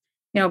higher,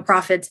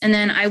 profits. And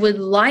then I would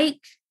like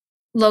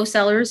low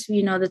sellers.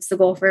 That's the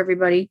goal for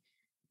everybody.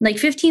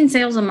 15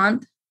 sales a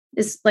month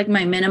is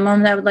my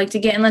minimum that I would like to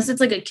get, unless it's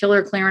a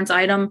killer clearance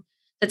item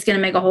that's going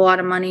to make a whole lot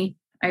of money.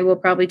 I will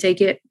probably take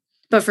it.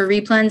 But for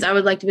replens, I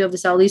would like to be able to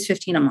sell at least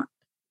 15 a month.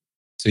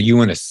 So you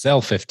want to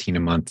sell 15 a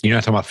month. You're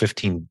not talking about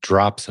 15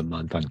 drops a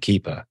month on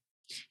Keepa.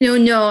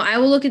 No. I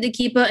will look at the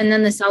Keepa and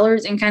then the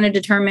sellers and kind of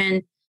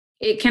determine,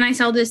 can I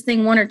sell this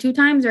thing 1 or 2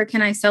 times or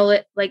can I sell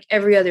it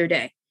every other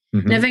day?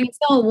 Mm-hmm. And if I can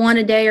sell it 1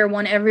 a day or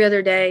 1 every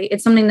other day,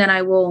 it's something that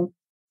I will,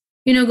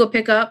 go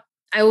pick up.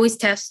 I always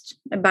test.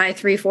 I buy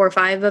 3, 4,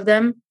 5 of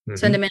them,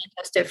 send them in and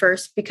test it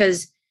first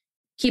because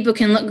Keepa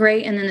can look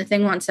great and then the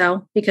thing won't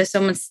sell because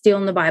someone's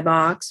stealing the buy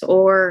box,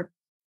 or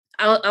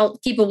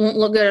Keepa won't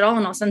look good at all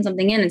and I'll send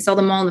something in and sell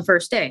them all on the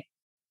first day.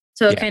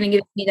 So it kind of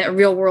gives me that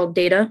real world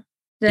data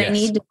that I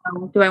need.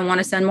 Do I want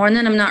to send more? And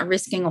then I'm not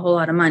risking a whole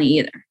lot of money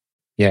either.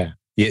 Yeah.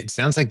 It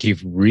sounds like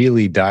you've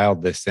really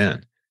dialed this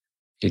in.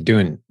 You're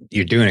doing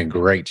a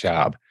great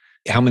job.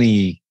 How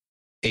many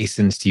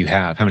ASINs do you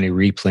have? How many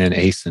replen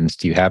ASINs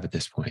do you have at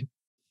this point?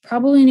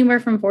 Probably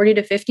anywhere from 40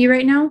 to 50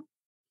 right now.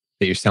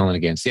 That you're selling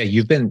against. Yeah,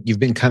 you've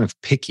been kind of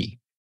picky.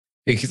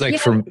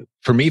 Because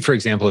for me, for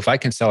example, if I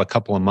can sell a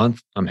couple a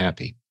month, I'm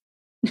happy.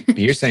 But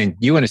you're saying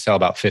you want to sell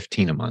about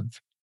 15 a month.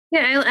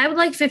 Yeah, I would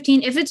like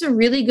 15 if it's a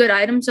really good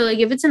item. So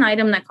if it's an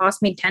item that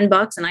costs me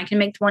 $10 and I can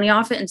make 20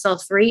 off it and sell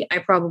 3, I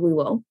probably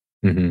will.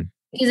 Mm-hmm.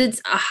 Because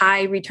it's a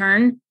high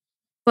return.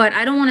 But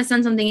I don't want to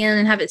send something in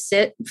and have it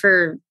sit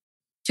for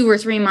 2 or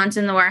 3 months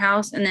in the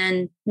warehouse and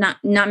then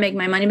not make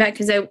my money back,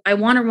 because I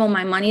want to roll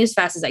my money as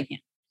fast as I can.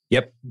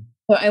 Yep.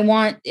 So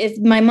if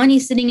my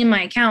money's sitting in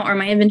my account or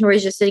my inventory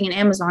is just sitting in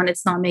Amazon,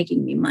 it's not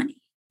making me money.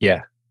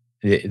 Yeah.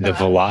 The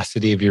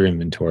velocity of your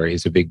inventory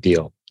is a big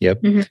deal.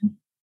 Yep. Mm-hmm.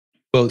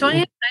 Well, so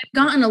I've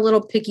gotten a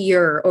little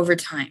pickier over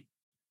time.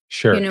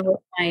 Sure.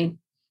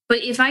 But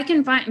if I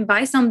can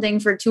buy something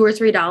for $2 or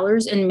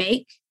 $3 and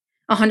make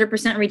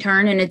 100%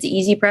 return and it's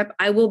easy prep,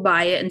 I will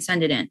buy it and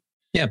send it in.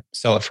 Yeah.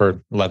 Sell it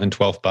for $11,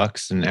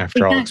 $12 and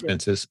after all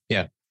expenses.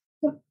 Yeah.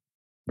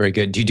 Very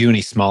good. Do you do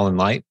any small and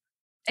light?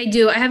 I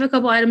do. I have a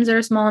couple items that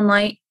are small and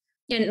light.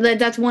 And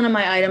that's one of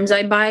my items.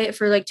 I buy it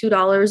for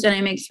 $2 and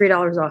I make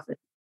 $3 off it.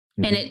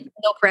 Mm-hmm. And it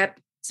no prep,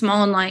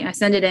 small and light. I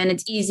send it in.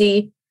 It's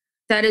easy.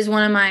 That is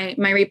one of my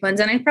replens.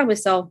 And I probably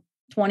sell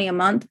 20 a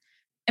month.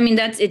 I mean,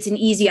 it's an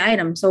easy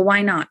item. So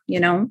why not?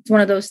 It's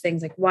one of those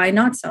things, why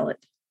not sell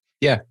it?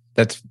 Yeah.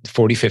 That's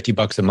 $40,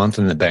 $50 a month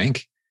in the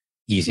bank.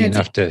 Easy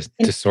enough to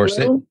source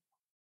it.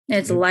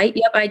 It's light.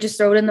 Yep. I just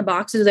throw it in the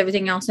boxes with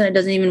everything else and it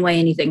doesn't even weigh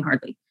anything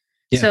hardly.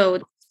 Yeah. So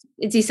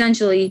it's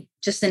essentially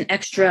just an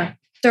extra,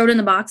 throw it in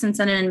the box and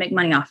send it and make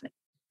money off it.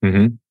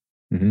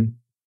 Mm-hmm. Mm-hmm.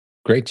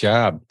 Great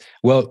job.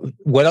 Well,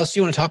 what else do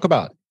you want to talk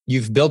about?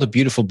 You've built a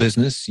beautiful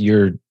business.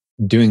 You're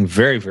doing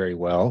very, very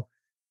well.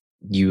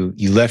 You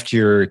left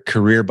your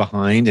career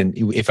behind. And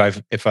if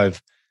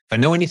I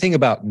know anything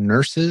about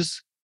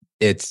nurses,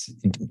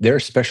 they're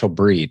a special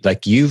breed.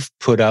 Like, you've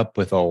put up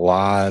with a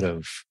lot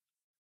of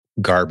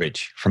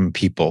garbage from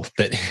people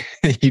that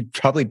you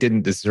probably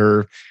didn't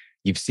deserve.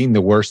 You've seen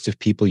the worst of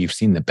people. You've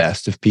seen the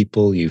best of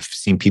people. You've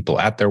seen people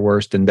at their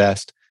worst and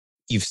best.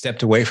 You've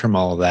stepped away from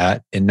all of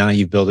that, and now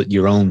you've built it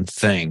your own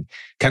thing.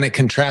 Kind of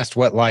contrast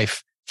what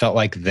life felt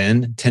like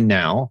then to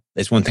now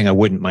is one thing I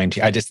wouldn't mind.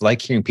 I just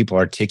like hearing people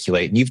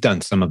articulate, and you've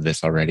done some of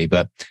this already,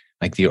 but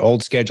like the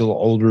old schedule,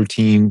 old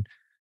routine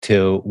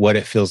to what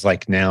it feels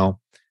like now.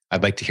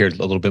 I'd like to hear a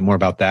little bit more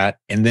about that.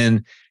 And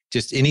then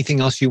just anything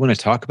else you want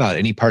to talk about,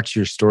 any parts of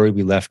your story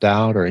we left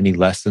out, or any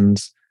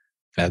lessons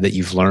that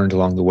you've learned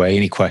along the way,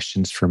 any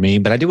questions for me.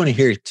 But I do want to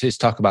hear you just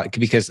talk about,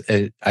 because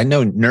I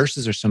know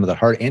nurses are some of the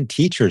hard, and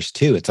teachers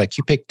too. It's like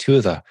you pick two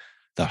of the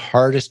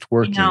hardest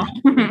working,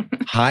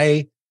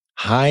 high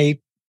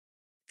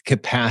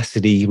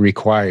capacity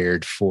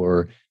required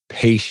for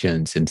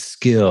patience and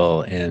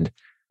skill. And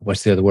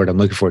what's the other word I'm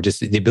looking for? Just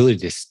the ability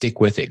to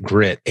stick with it,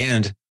 grit,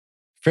 and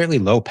fairly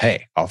low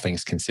pay, all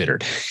things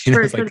considered.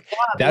 It's like,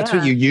 that's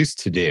what you used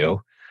to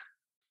do.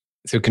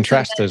 So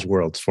contrast those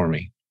worlds for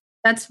me.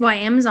 That's why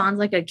Amazon's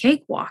like a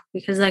cakewalk,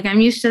 because like I'm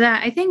used to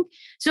that. I think,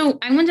 so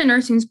I went to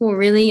nursing school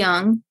really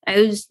young.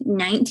 I was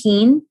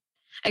 19.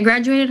 I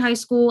graduated high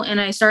school and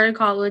I started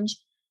college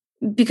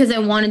because I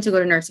wanted to go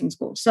to nursing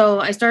school. So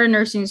I started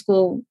nursing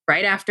school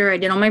right after I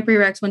did all my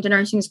prereqs, went to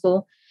nursing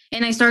school,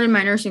 and I started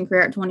my nursing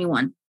career at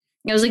 21.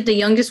 I was like the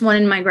youngest one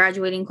in my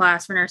graduating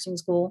class for nursing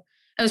school.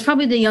 I was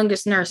probably the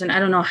youngest nurse, and I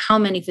don't know how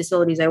many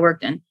facilities I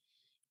worked in.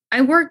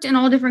 I worked in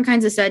all different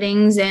kinds of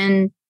settings,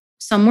 and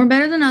some were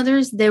better than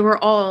others. They were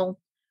all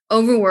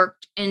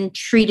overworked and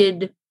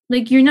treated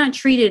like you're not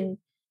treated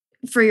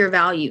for your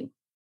value.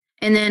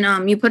 And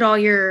then you put all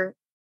your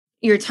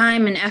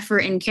time and effort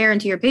and care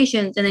into your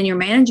patients, and then your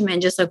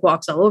management just like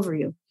walks all over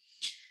you.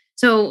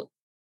 So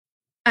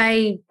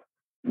I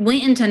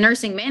went into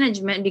nursing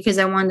management because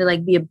I wanted to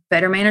like be a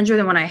better manager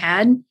than what I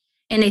had.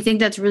 And I think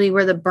that's really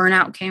where the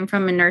burnout came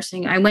from in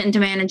nursing. I went into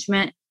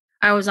management.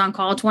 I was on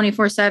call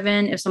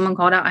 24/7. If someone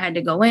called out, I had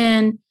to go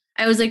in.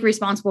 I was like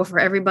responsible for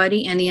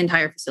everybody and the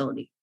entire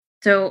facility.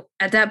 So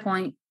at that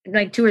point,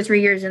 like 2 or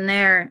 3 years in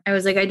there, I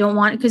was like, I don't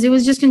want it, because it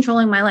was just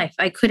controlling my life.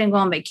 I couldn't go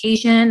on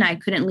vacation. I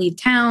couldn't leave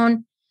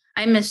town.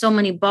 I missed so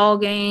many ball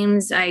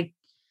games. I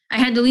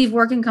had to leave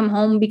work and come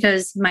home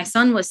because my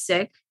son was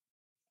sick,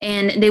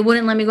 and they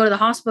wouldn't let me go to the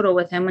hospital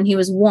with him when he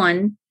was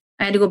 1.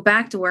 I had to go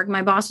back to work.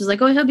 My boss was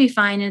like, oh, he'll be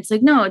fine. And it's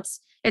like, no, it's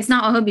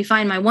not, oh, he'll be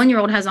fine. My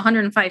 1-year-old has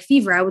 105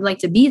 fever. I would like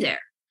to be there.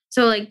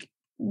 So like,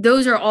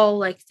 those are all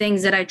like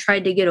things that I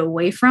tried to get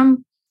away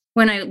from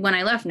when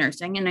I left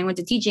nursing and I went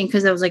to teaching,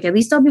 because I was like, at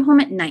least I'll be home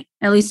at night.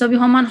 At least I'll be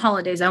home on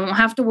holidays. I won't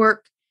have to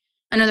work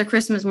another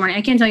Christmas morning.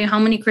 I can't tell you how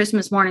many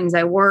Christmas mornings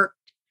I worked,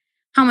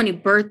 how many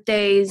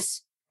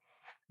birthdays,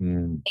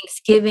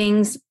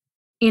 Thanksgivings.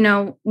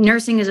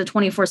 Nursing is a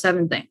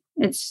 24/7 thing.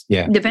 It's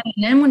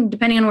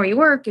depending on where you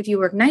work. If you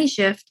work night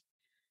shift,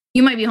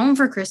 you might be home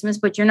for Christmas,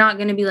 but you're not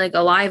going to be like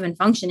alive and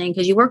functioning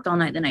because you worked all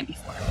night the night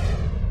before.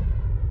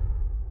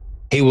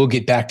 Hey, we'll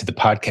get back to the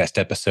podcast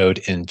episode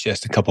in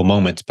just a couple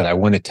moments, but I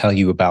want to tell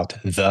you about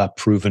the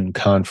Proven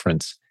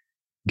Conference.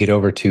 Get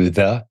over to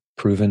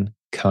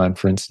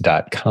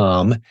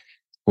theprovenconference.com.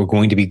 We're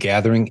going to be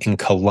gathering in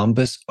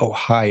Columbus,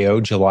 Ohio,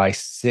 July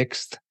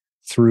 6th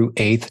through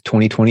 8th,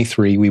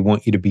 2023. We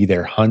want you to be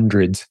there.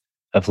 Hundreds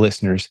of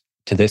listeners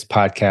to this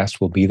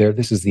podcast will be there.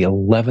 This is the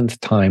 11th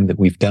time that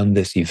we've done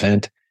this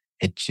event.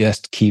 It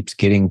just keeps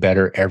getting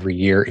better every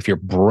year. If you're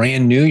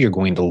brand new, you're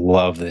going to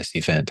love this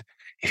event.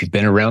 If you've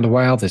been around a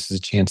while, this is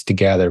a chance to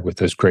gather with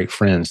those great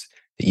friends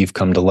that you've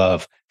come to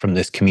love from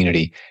this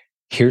community.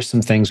 Here's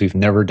some things we've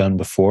never done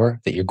before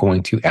that you're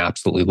going to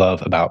absolutely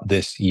love about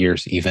this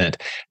year's event.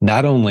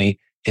 Not only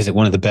is it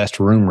one of the best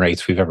room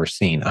rates we've ever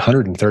seen,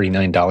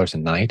 $139 a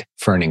night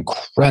for an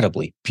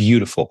incredibly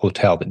beautiful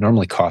hotel that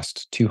normally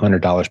costs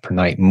 $200 per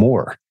night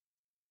more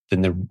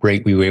than the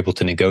rate we were able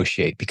to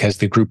negotiate. Because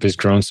the group has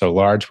grown so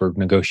large, we're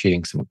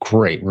negotiating some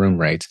great room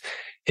rates.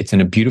 It's in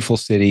a beautiful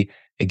city.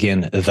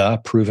 Again,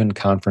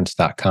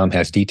 theprovenconference.com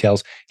has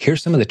details.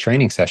 Here's some of the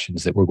training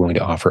sessions that we're going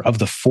to offer. Of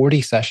the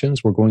 40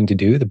 sessions we're going to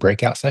do, the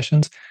breakout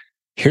sessions,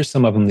 here's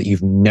some of them that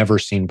you've never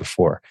seen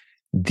before.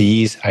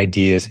 These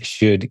ideas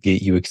should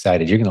get you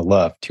excited. You're going to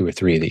love 2 or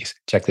 3 of these.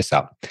 Check this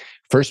out.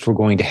 First, we're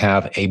going to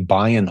have a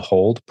buy and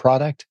hold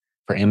product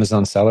for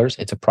Amazon sellers.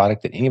 It's a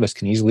product that any of us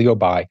can easily go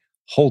buy,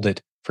 hold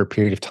it for a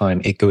period of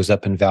time. It goes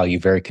up in value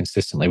very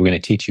consistently. We're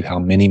going to teach you how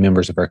many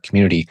members of our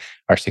community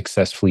are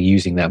successfully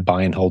using that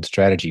buy and hold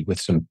strategy with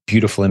some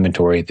beautiful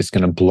inventory that's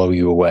going to blow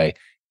you away.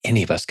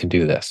 Any of us can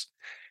do this.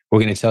 We're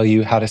going to tell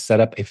you how to set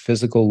up a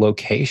physical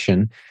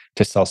location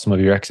to sell some of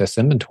your excess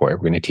inventory.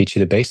 We're going to teach you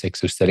the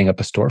basics of setting up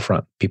a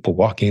storefront. People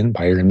walk in,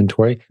 buy your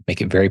inventory,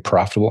 make it very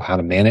profitable, how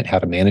to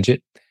manage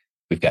it.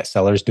 We've got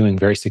sellers doing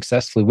very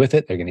successfully with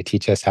it. They're going to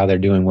teach us how they're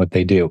doing what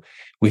they do.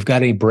 We've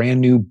got a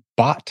brand new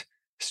bot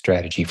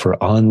strategy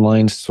for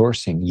online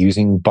sourcing,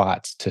 using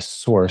bots to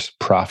source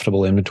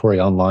profitable inventory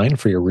online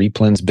for your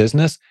replens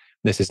business.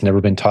 This has never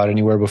been taught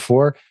anywhere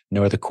before.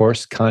 No other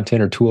course,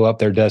 content, or tool out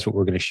there does what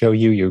we're going to show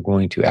you. You're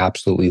going to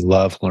absolutely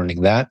love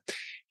learning that.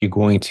 You're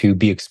going to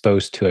be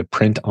exposed to a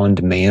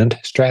print-on-demand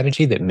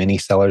strategy that many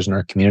sellers in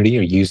our community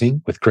are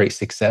using with great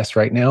success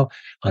right now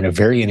on a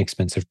very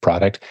inexpensive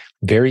product,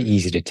 very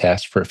easy to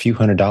test. For a few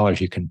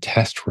 $100s, you can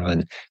test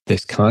run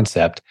this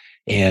concept.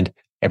 And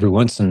every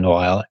once in a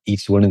while,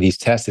 each one of these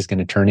tests is going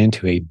to turn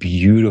into a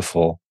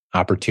beautiful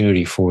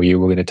opportunity for you.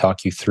 We're going to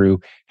talk you through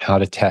how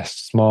to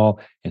test small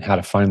and how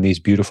to find these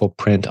beautiful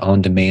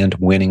print-on-demand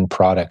winning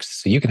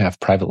products so you can have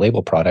private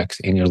label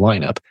products in your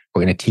lineup.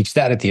 We're going to teach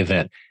that at the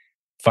event.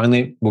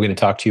 Finally, we're going to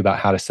talk to you about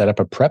how to set up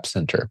a prep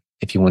center.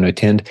 If you want to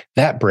attend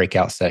that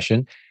breakout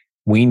session,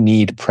 we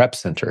need prep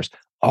centers.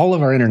 All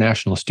of our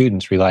international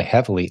students rely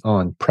heavily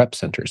on prep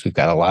centers. We've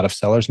got a lot of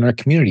sellers in our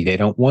community. They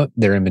don't want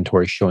their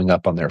inventory showing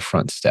up on their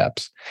front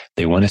steps.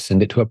 They want to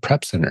send it to a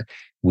prep center.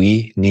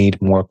 We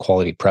need more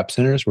quality prep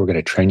centers. We're going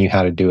to train you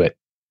how to do it.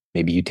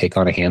 Maybe you take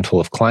on a handful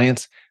of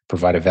clients,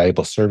 provide a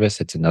valuable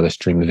service. It's another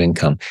stream of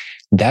income.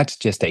 That's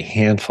just a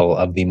handful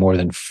of the more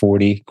than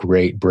 40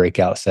 great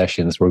breakout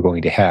sessions we're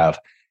going to have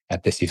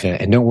at this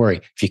event. And don't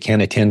worry, if you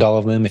can't attend all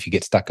of them, if you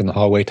get stuck in the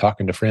hallway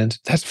talking to friends,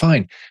 that's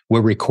fine.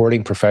 We're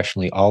recording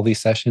professionally all these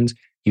sessions.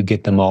 You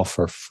get them all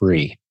for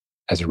free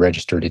as a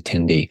registered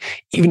attendee.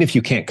 Even if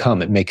you can't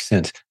come, it makes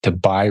sense to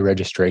buy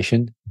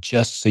registration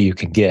just so you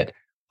can get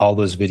all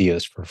those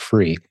videos for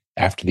free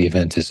after the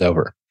event is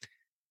over.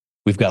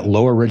 We've got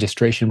lower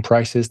registration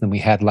prices than we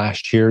had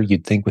last year.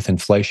 You'd think with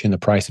inflation, the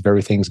price of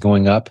everything's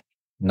going up.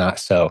 Not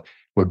so.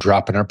 We're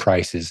dropping our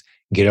prices.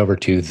 Get over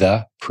to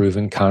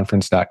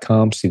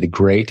theprovenconference.com. See the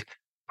great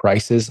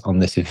prices on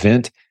this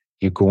event.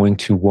 You're going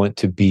to want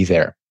to be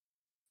there.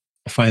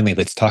 Finally,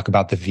 let's talk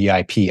about the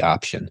VIP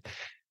option.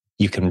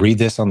 You can read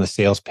this on the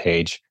sales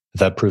page,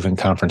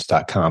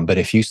 theprovenconference.com. But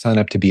if you sign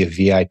up to be a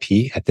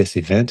VIP at this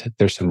event,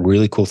 there's some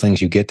really cool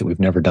things you get that we've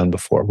never done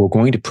before. We're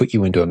going to put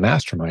you into a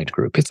mastermind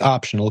group. It's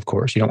optional, of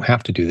course. You don't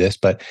have to do this.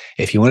 But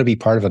if you want to be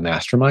part of a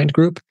mastermind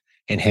group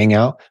and hang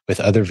out with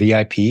other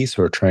VIPs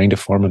who are trying to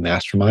form a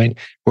mastermind,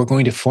 we're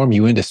going to form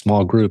you into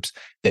small groups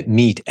that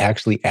meet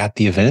actually at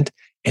the event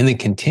and then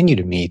continue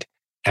to meet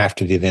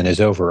after the event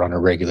is over on a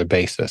regular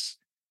basis.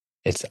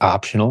 It's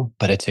optional,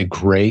 but it's a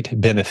great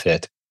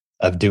benefit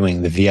of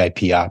doing the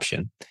VIP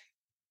option.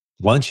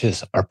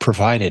 Lunches are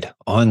provided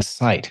on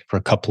site for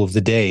a couple of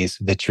the days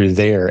that you're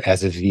there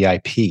as a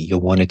VIP.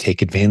 You'll want to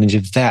take advantage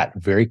of that.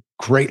 Very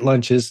great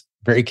lunches,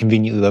 very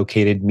conveniently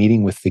located,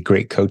 meeting with the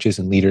great coaches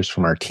and leaders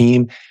from our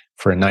team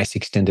for a nice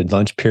extended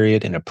lunch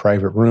period in a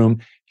private room.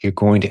 You're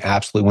going to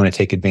absolutely want to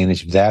take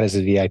advantage of that as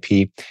a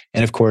VIP.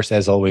 And of course,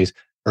 as always,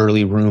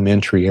 early room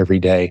entry every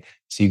day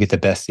so you get the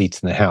best seats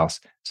in the house.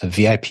 So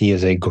VIP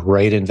is a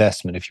great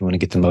investment if you want to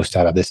get the most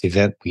out of this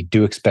event. We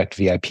do expect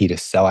VIP to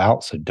sell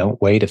out, so don't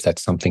wait if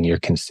that's something you're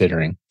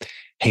considering.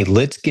 Hey,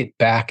 let's get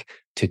back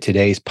to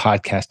today's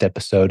podcast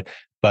episode.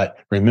 But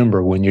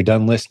remember, when you're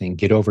done listening,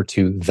 get over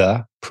to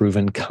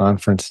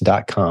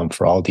theprovenconference.com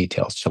for all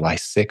details. July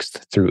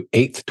 6th through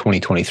 8th,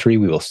 2023.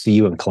 We will see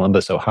you in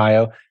Columbus,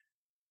 Ohio.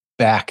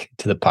 Back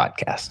to the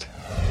podcast.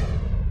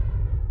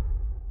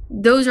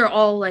 Those are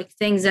all like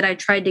things that I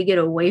tried to get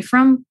away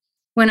from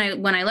when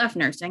I left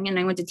nursing and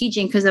I went to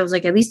teaching, because I was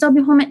like, at least I'll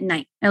be home at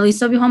night. At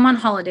least I'll be home on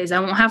holidays. I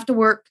won't have to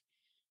work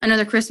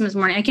another Christmas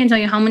morning. I can't tell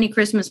you how many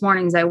Christmas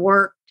mornings I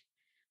worked,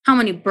 how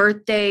many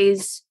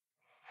birthdays,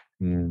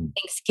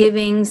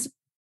 Thanksgivings.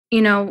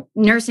 You know,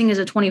 nursing is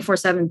a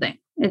 24/7 thing.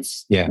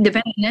 It's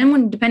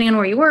depending on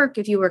where you work.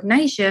 If you work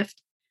night shift,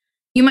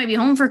 you might be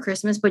home for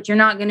Christmas, but you're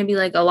not going to be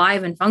like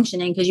alive and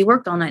functioning because you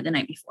worked all night the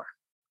night before.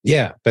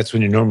 Yeah, that's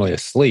when you're normally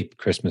asleep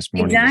Christmas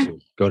morning.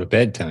 Exactly. Go to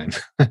bedtime.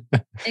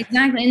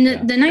 Exactly.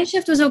 And the night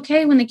shift was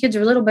okay when the kids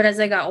were little, but as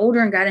I got older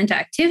and got into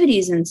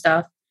activities and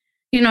stuff,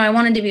 you know, I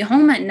wanted to be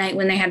home at night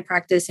when they had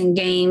practice and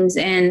games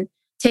and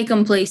take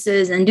them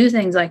places and do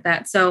things like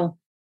that. So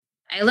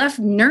I left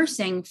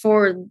nursing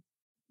for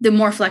the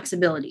more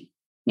flexibility.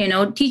 You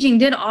know, teaching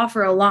did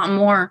offer a lot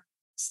more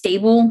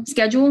stable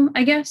schedule,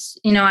 I guess.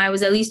 You know, I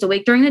was at least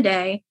awake during the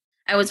day.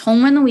 I was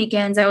home on the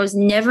weekends. I was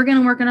never going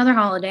to work another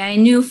holiday. I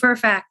knew for a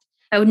fact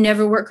I would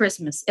never work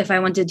Christmas if I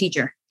went to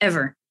teacher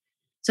ever.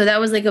 So that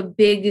was like a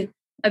big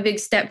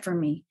step for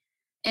me.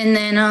 And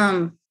then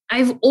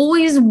I've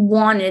always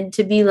wanted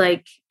to be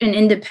like an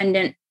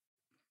independent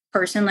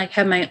person, like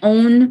have my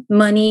own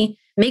money,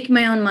 make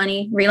my own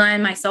money, rely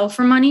on myself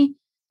for money,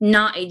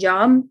 not a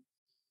job.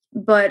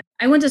 But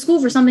I went to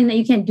school for something that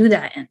you can't do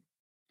that in.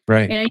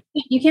 Right. You know,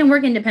 you can't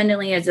work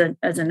independently as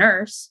a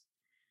nurse.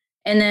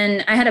 And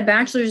then I had a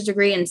bachelor's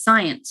degree in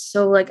science.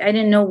 So like, I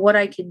didn't know what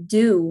I could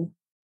do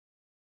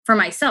for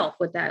myself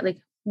with that. Like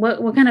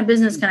what kind of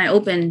business can I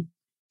open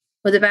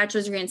with a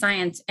bachelor's degree in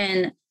science?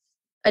 And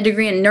a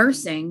degree in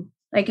nursing.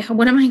 Like,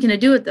 what am I going to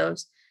do with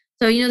those?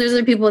 So, there's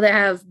other people that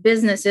have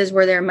businesses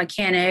where they're a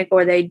mechanic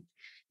or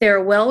they're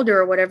a welder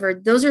or whatever.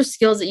 Those are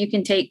skills that you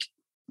can take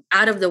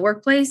out of the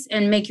workplace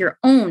and make your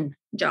own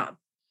job.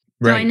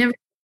 So Right.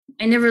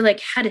 I never like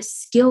had a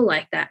skill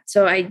like that.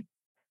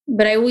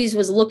 But I always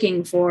was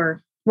looking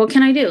for, what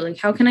can I do? Like,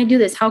 how can I do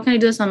this? How can I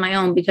do this on my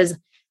own? Because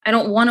I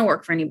don't want to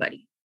work for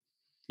anybody.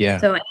 Yeah.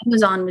 So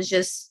Amazon was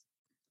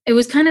it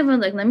was kind of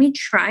like, let me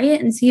try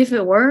it and see if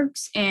it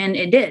works. And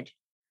it did.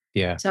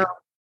 Yeah. So,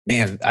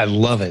 man, I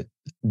love it.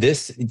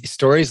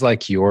 Stories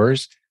like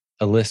yours,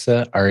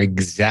 Alyssa, are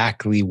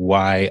exactly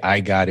why I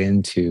got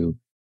into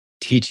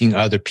teaching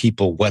other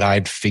people what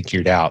I'd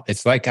figured out.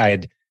 It's like I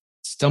had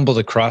stumbled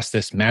across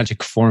this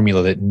magic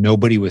formula that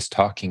nobody was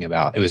talking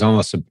about. It was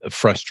almost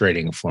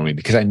frustrating for me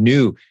because I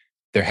knew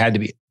there had to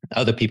be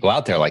other people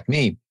out there like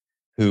me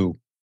who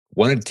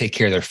wanted to take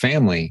care of their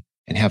family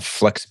and have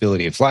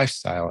flexibility of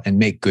lifestyle and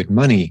make good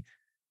money,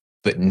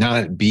 but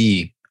not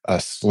be a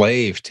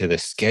slave to the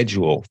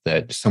schedule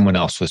that someone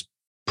else was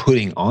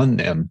putting on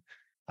them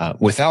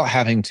without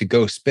having to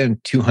go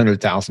spend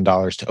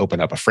 $200,000 to open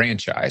up a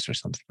franchise or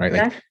something, right?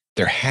 Like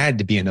there had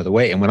to be another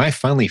way. And when I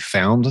finally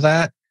found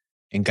that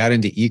and got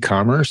into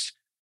e-commerce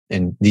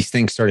and these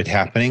things started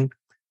happening,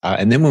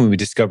 and then when we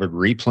discovered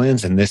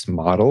Replens and this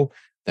model,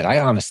 that I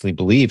honestly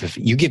believe if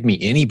you give me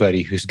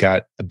anybody who's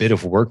got a bit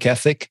of work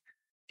ethic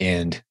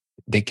and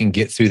they can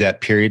get through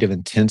that period of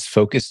intense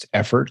focused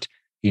effort,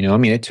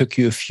 it took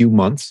you a few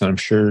months. And I'm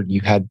sure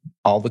you had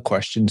all the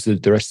questions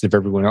that the rest of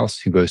everyone else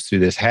who goes through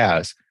this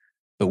has.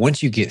 But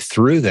once you get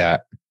through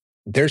that,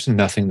 there's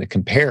nothing that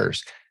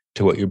compares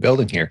to what you're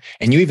building here.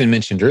 And you even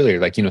mentioned earlier,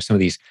 like, some of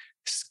these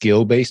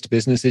skill-based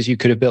businesses you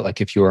could have built,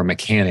 like if you're a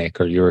mechanic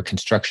or you're a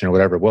construction or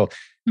whatever. Well,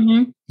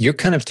 you're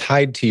kind of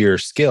tied to your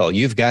skill.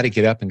 You've got to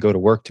get up and go to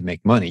work to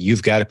make money.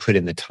 You've got to put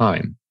in the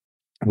time.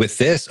 With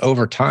this,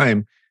 over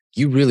time,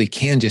 you really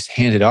can just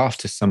hand it off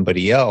to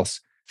somebody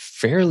else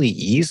fairly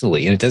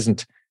easily. And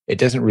it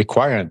doesn't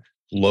require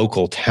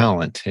local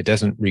talent. It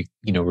doesn't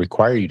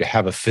require you to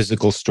have a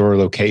physical store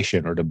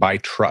location or to buy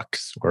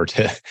trucks or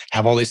to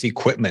have all this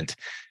equipment.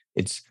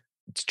 It's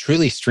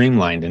truly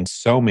streamlined in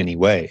so many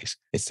ways.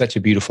 It's such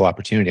a beautiful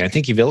opportunity. I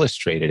think you've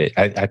illustrated it.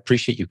 I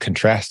appreciate you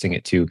contrasting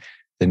it to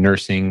the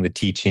nursing, the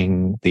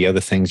teaching, the other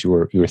things you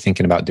were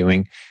thinking about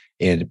doing.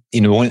 And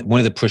one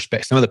of the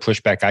pushback, some of the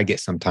pushback I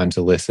get sometimes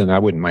to listen, I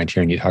wouldn't mind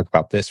hearing you talk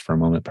about this for a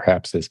moment,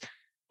 perhaps, is,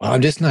 well,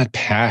 I'm just not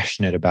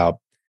passionate about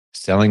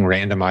selling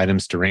random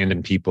items to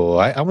random people.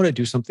 I want to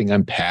do something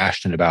I'm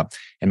passionate about.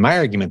 And my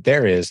argument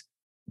there is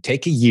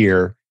take a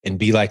year and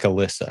be like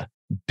Alyssa.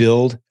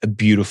 Build a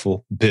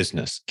beautiful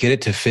business. Get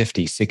it to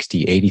 $50,000,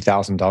 $60,000,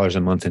 $80,000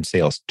 a month in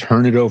sales.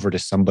 Turn it over to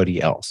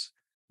somebody else.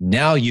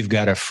 Now you've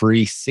got a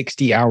free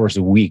 60 hours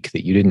a week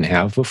that you didn't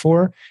have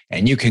before,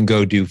 and you can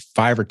go do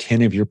 5 or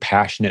 10 of your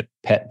passionate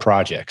pet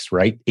projects,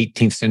 right?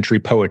 18th century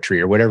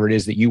poetry or whatever it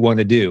is that you want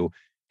to do.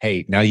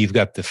 Hey, now you've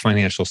got the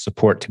financial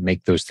support to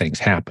make those things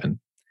happen.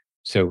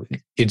 So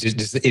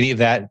does any of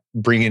that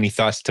bring any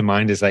thoughts to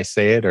mind as I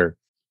say it, or?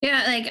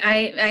 Yeah, like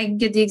I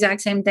get the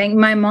exact same thing.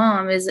 My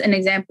mom is an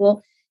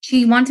example.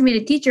 She wanted me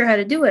to teach her how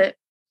to do it.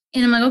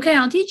 And I'm like, okay,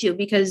 I'll teach you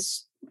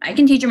because I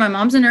can teach her. My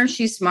mom's a nurse.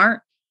 She's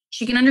smart.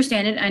 She can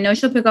understand it. I know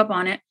she'll pick up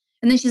on it.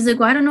 And then she's like,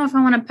 well, I don't know if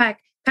I want to pack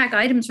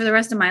items for the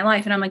rest of my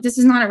life. And I'm like, this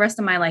is not a rest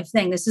of my life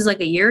thing. This is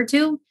like a year or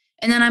two.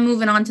 And then I'm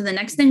moving on to the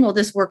next thing. Well,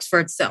 this works for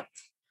itself.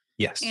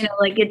 Yes.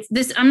 Like it's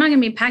this, I'm not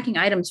going to be packing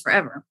items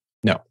forever.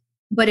 No.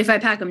 But if I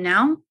pack them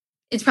now,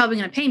 it's probably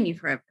going to pay me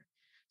forever.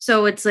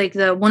 So it's like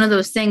one of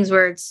those things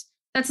where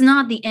that's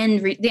not the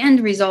end. The end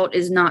result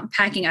is not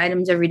packing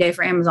items every day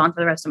for Amazon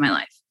for the rest of my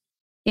life.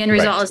 The end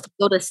result is to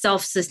build a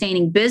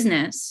self-sustaining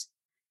business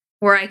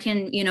where I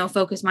can,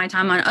 focus my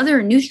time on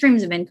other new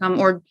streams of income,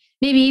 or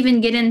maybe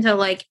even get into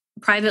like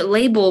private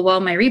label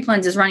while my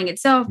Replens is running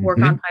itself, work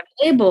on private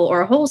label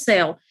or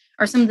wholesale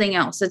or something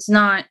else. It's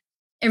not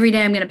every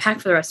day I'm going to pack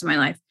for the rest of my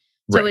life.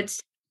 So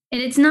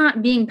it's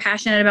not being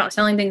passionate about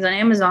selling things on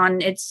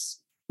Amazon. It's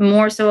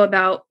more so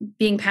about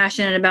being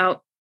passionate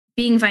about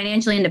being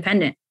financially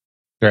independent.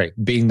 Right.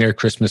 Being there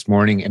Christmas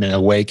morning and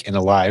awake and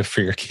alive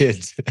for your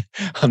kids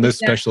on those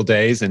special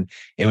days. And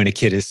when a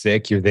kid is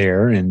sick, you're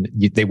there and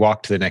they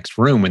walk to the next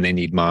room when they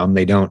need mom.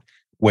 They don't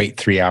wait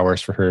 3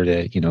 hours for her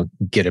to,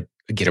 get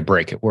a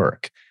break at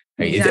work.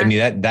 Right?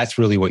 Exactly. I mean, that's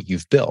really what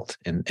you've built.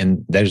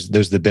 And there's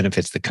the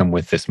benefits that come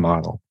with this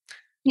model.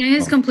 It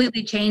has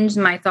completely changed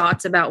my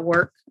thoughts about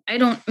work.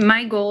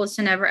 My goal is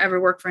to never, ever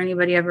work for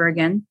anybody ever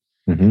again.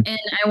 And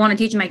I want to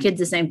teach my kids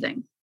the same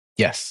thing.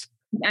 Yes.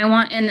 I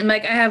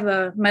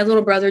have my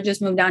little brother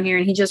just moved down here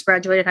and he just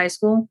graduated high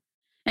school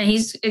and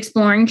he's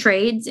exploring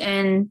trades.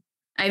 And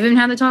I even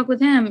had to talk with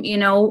him,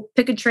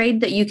 pick a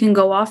trade that you can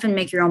go off and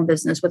make your own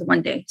business with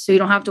one day. So you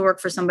don't have to work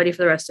for somebody for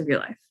the rest of your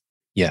life.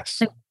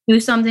 Yes. Like,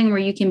 do something where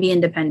you can be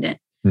independent.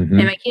 And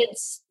my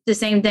kids, the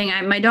same thing.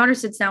 My daughter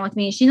sits down with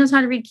me and she knows how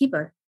to read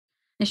Keepa.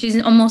 And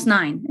she's almost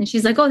 9. And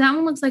she's like, oh, that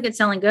one looks like it's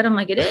selling good. I'm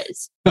like, it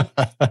is.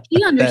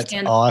 She understands.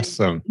 That's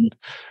awesome.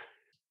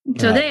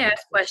 So they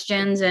ask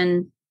questions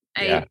and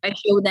Yeah. I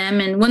show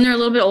them. And when they're a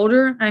little bit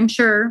older, I'm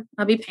sure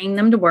I'll be paying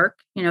them to work,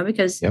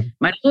 because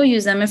might as well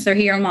use them if they're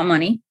here and want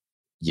money.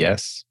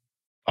 Yes.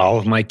 All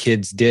of my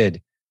kids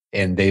did.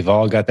 And they've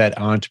all got that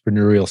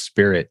entrepreneurial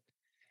spirit.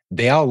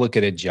 They all look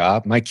at a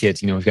job. My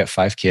kids, we've got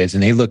 5 kids,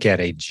 and they look at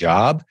a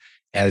job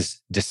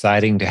as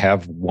deciding to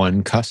have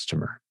one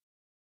customer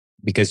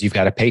because you've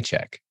got a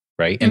paycheck,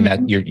 right? And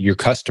that your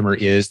customer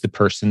is the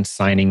person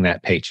signing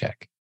that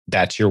paycheck.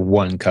 That's your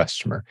one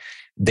customer.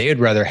 They would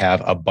rather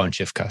have a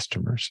bunch of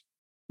customers.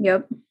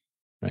 Yep.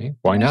 Right?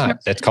 Why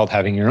not? That's called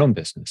having your own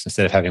business.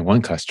 Instead of having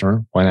one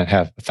customer, why not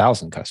have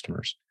 1,000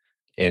 customers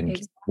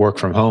and work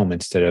from home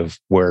instead of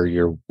where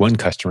your one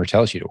customer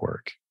tells you to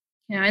work?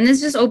 Yeah, and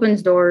this just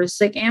opens doors.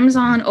 Like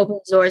Amazon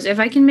opens doors. If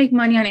I can make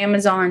money on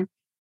Amazon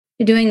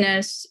doing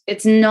this,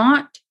 it's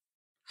not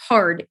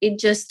hard. It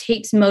just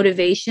takes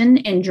motivation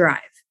and drive.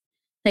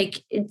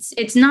 Like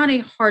it's not a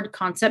hard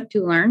concept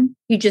to learn.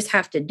 You just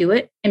have to do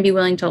it and be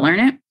willing to learn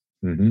it.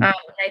 I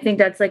think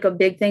that's like a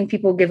big thing.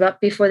 People give up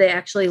before they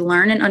actually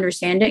learn and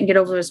understand it and get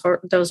over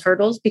those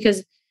hurdles,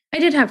 because I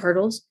did have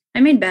hurdles.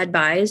 I made bad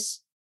buys.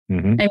 I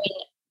mean,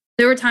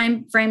 there were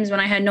time frames when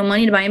I had no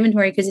money to buy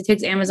inventory because it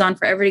takes Amazon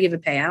forever to give a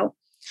payout,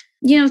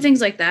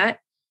 things like that.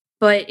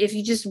 But if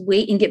you just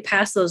wait and get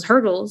past those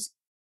hurdles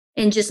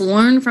and just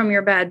learn from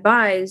your bad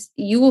buys,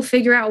 you will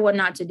figure out what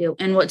not to do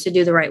and what to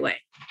do the right way.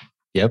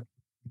 Yep.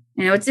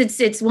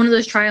 It's one of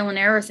those trial and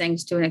error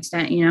things to an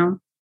extent, and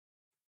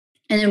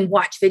then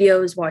watch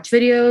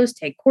videos,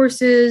 take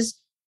courses,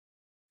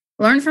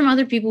 learn from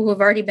other people who have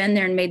already been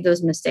there and made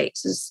those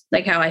mistakes is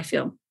like how I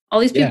feel. All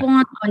these people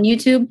on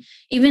YouTube,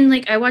 even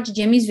like I watch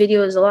Jimmy's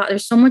videos a lot.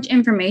 There's so much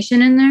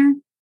information in there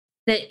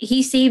that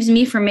he saves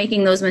me from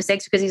making those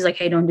mistakes because he's like,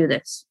 hey, don't do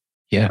this.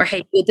 Yeah. Or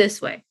hey, do it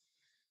this way.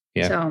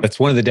 Yeah. So, that's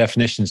one of the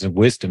definitions of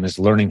wisdom, is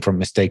learning from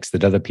mistakes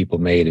that other people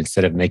made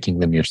instead of making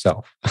them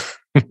yourself.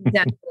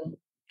 Exactly.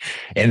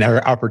 And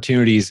our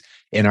opportunities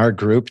in our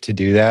group to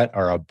do that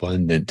are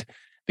abundant,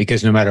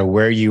 because no matter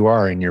where you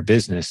are in your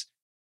business,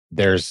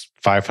 there's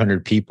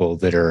 500 people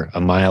that are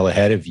a mile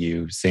ahead of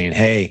you saying,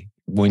 hey,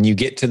 when you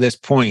get to this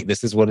point,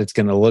 this is what it's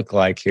going to look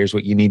like. Here's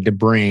what you need to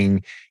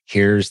bring.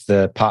 Here's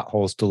the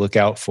potholes to look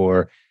out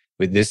for.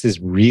 But this is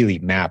really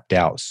mapped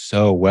out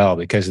so well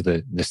because of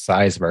the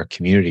size of our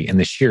community, and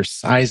the sheer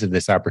size of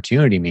this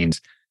opportunity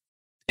means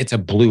it's a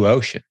blue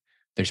ocean.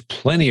 There's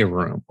plenty of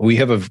room. We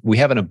have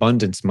an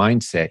abundance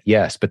mindset,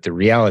 yes, but the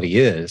reality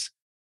is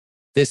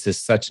this is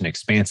such an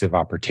expansive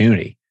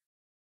opportunity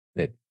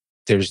that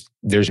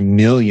there's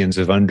millions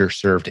of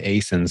underserved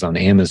ASINs on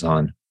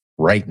Amazon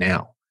right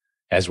now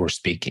as we're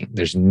speaking.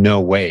 There's no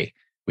way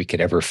we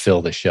could ever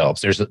fill the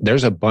shelves.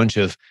 There's a bunch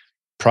of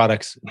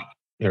products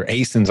or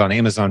ASINs on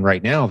Amazon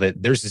right now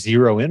that there's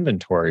zero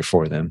inventory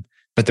for them,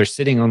 but they're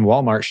sitting on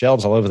Walmart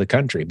shelves all over the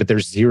country, but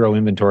there's zero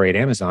inventory at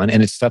Amazon.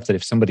 And it's stuff that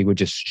if somebody would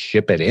just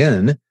ship it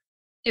in,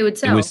 it would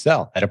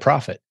sell at a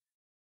profit.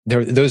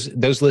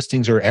 Those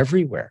listings are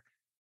everywhere.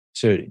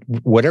 So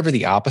whatever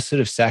the opposite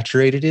of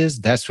saturated is,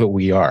 that's what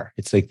we are.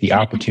 It's like the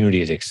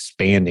opportunity is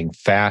expanding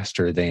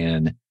faster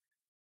than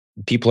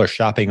people are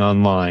shopping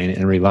online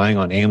and relying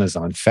on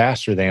Amazon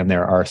faster than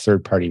there are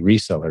third-party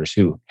resellers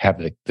who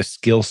have the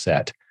skill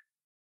set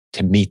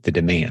to meet the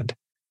demand.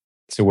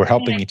 So we're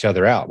helping each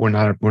other out. We're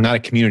not a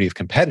community of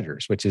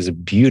competitors, which is a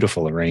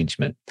beautiful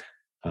arrangement.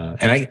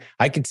 And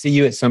I could see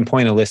you at some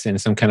point, Alyssa, in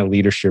some kind of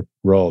leadership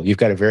role. You've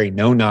got a very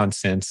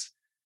no-nonsense.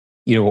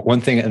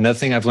 Another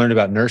thing I've learned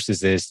about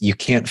nurses is you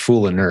can't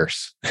fool a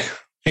nurse.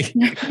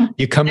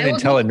 You come in and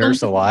tell a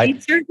nurse a lie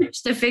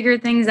to figure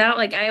things out.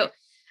 Like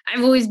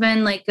I've always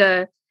been like,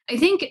 I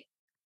think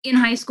in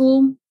high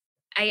school,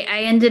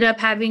 I ended up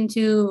having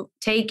to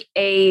take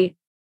an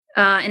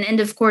end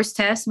of course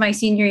test my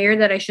senior year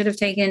that I should have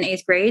taken in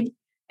 8th grade.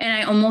 And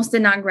I almost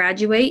did not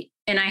graduate.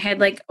 And I had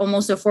like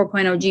almost a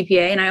 4.0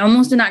 GPA, and I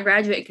almost did not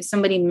graduate because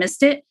somebody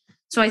missed it.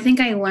 So I think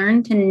I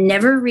learned to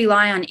never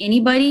rely on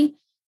anybody,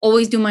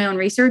 always do my own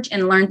research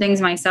and learn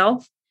things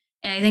myself.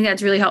 And I think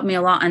that's really helped me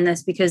a lot on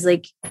this, because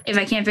like, if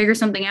I can't figure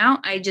something out,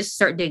 I just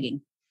start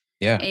digging.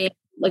 Yeah. And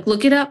like,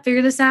 look it up,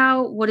 figure this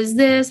out. What is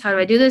this? How do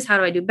I do this? How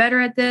do I do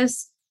better at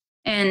this?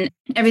 And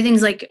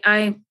everything's like,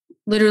 I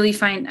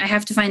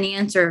have to find the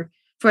answer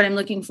for what I'm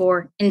looking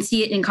for and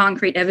see it in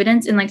concrete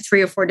evidence in like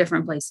 3 or 4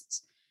 different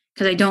places.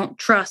 Because I don't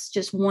trust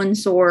just one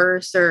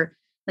source or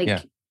like,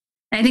 and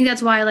I think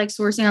that's why I like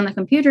sourcing on the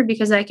computer,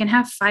 because I can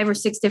have 5 or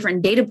 6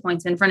 different data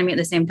points in front of me at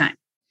the same time.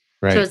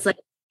 Right. So it's like,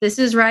 this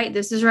is right.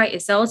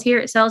 It sells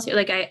here.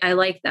 Like, I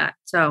like that.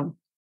 So.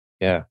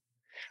 Yeah.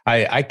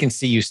 I can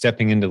see you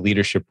stepping into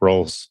leadership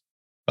roles,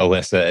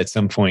 Alyssa, at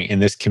some point in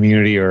this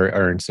community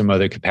or in some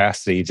other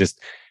capacity. Just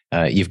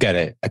you've got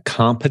a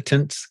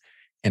competence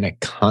and a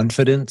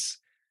confidence,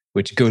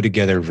 which go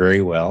together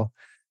very well.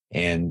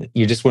 And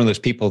you're just one of those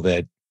people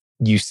that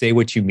you say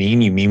what you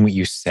mean what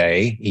you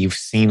say. You've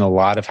seen a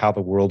lot of how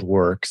the world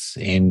works,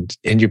 and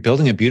you're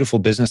building a beautiful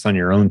business on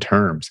your own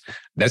terms.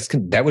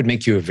 That would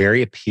make you a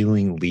very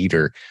appealing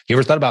leader. You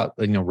ever thought about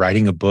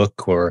writing a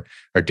book or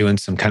doing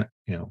some kind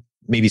of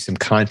maybe some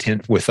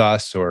content with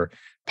us or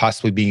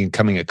possibly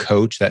becoming a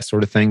coach, that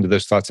sort of thing? Do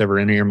those thoughts ever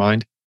enter your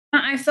mind?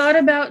 I've thought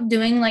about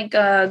doing like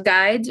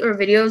guides or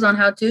videos on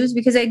how-tos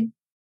because I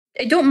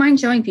don't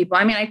mind showing people.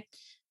 I mean,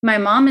 my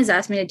mom has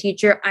asked me to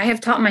teach her. I have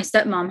taught my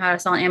stepmom how to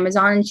sell on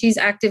Amazon, and she's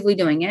actively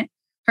doing it.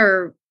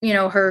 Her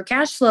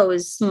cash flow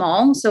is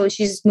small, so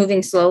she's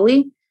moving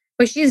slowly,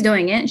 but she's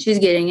doing it. She's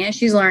getting it.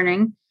 She's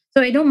learning.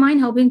 So I don't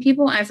mind helping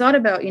people. I've thought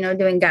about,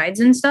 doing guides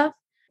and stuff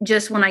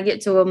just when I get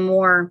to a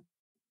more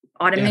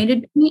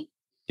automated point.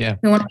 Yeah.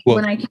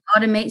 When I can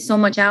automate so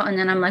much out, and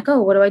then I'm like,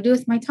 oh, what do I do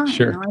with my time?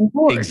 Sure. Now I'm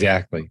bored.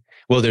 Exactly.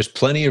 Well, there's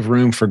plenty of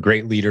room for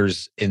great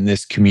leaders in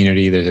this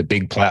community. There's a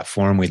big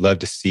platform. We'd love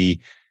to see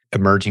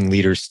emerging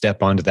leaders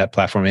step onto that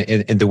platform.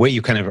 And the way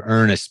you kind of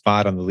earn a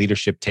spot on the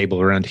leadership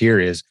table around here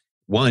is,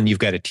 one, you've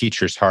got a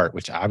teacher's heart,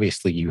 which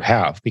obviously you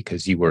have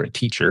because you were a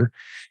teacher.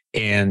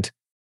 And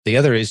the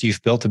other is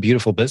you've built a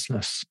beautiful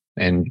business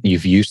and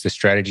you've used the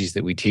strategies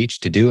that we teach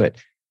to do it.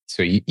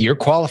 So you're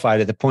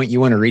qualified at the point you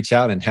want to reach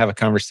out and have a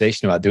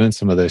conversation about doing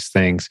some of those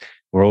things.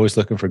 We're always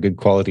looking for good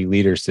quality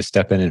leaders to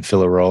step in and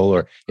fill a role.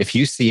 Or if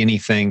you see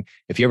anything,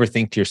 if you ever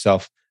think to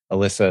yourself,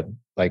 Alyssa,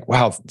 like,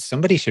 wow,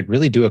 somebody should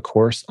really do a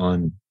course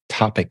on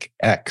topic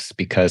X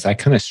because I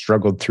kind of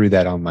struggled through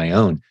that on my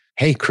own.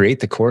 Hey, create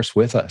the course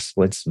with us.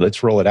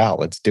 Let's roll it out.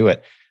 Let's do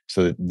it.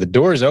 So the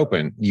door is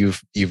open.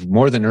 You've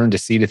more than earned a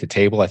seat at the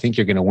table. I think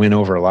you're going to win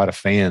over a lot of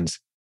fans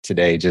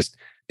today. Just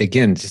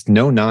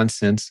no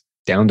nonsense,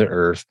 down to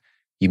earth.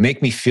 You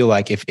make me feel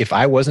like if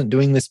I wasn't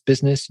doing this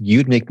business,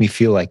 you'd make me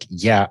feel like,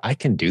 yeah, I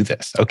can do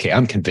this. Okay,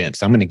 I'm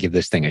convinced. I'm going to give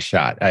this thing a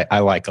shot. I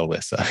like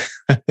Alyssa.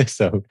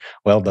 So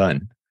well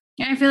done.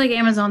 Yeah, I feel like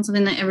Amazon's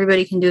something that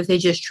everybody can do if they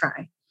just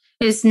try.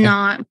 It's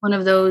not one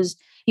of those,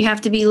 you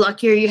have to be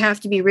luckier, you have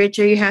to be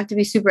richer, you have to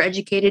be super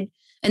educated.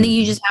 And then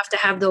you just have to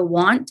have the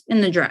want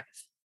and the drive.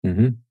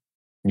 Mm-hmm.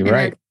 You're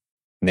right.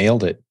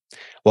 Nailed it.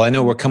 Well, I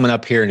know we're coming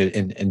up here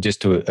in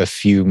just a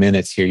few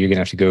minutes here. You're going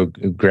to have to go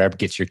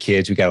get your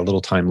kids. We got a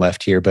little time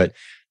left here, but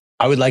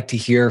I would like to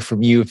hear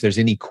from you if there's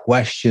any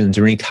questions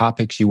or any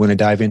topics you want to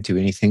dive into,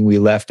 anything we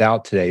left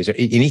out today. Is there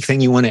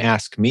anything you want to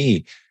ask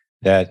me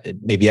that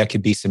maybe I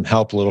could be some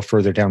help a little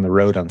further down the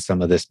road on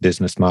some of this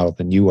business model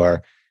than you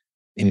are?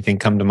 Anything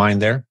come to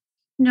mind there?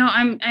 No,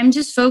 I'm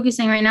just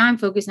focusing right now. I'm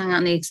focusing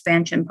on the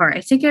expansion part.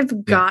 I think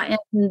I've gotten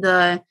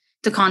the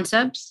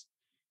concepts.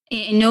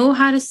 I know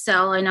how to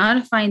sell. I know how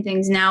to find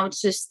things. Now it's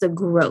just the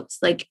growth.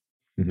 Like,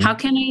 how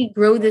can I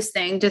grow this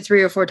thing to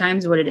 3 or 4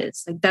 times what it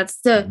is? Like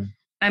that's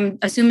I'm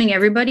assuming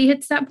everybody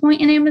hits that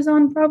point in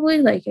Amazon probably.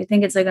 Like I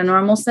think it's like a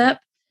normal step.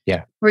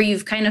 Yeah. Where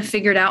you've kind of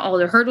figured out all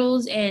the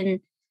hurdles and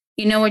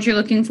you know what you're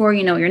looking for,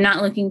 you know what you're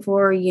not looking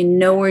for, you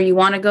know where you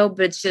want to go,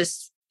 but it's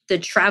just the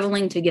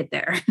traveling to get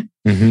there.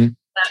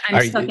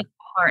 I'm stuck in the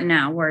part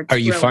now where it's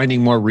you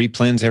finding more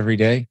replens every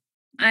day?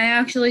 I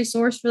actually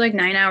sourced for like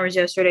 9 hours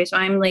yesterday. So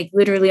I'm like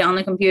literally on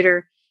the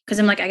computer because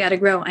I'm like, I got to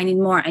grow. I need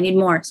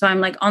more. So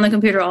I'm like on the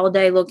computer all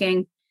day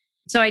looking.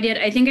 So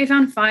I think I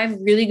found 5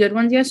 really good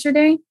ones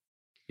yesterday.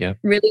 Yeah.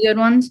 Really good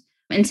ones.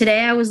 And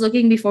today I was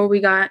looking before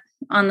we got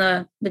on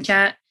the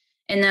chat.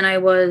 And then I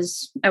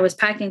was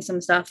packing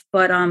some stuff.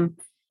 But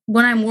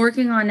what I'm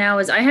working on now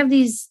is I have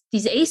these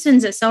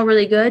ASINs that sell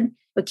really good,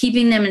 but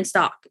keeping them in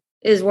stock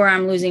is where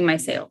I'm losing my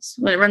sales.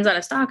 When it runs out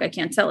of stock, I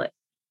can't sell it.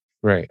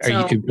 Right.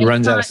 It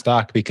runs out of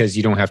stock because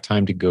you don't have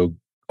time to go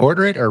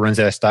order it, or it runs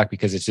out of stock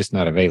because it's just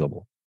not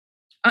available?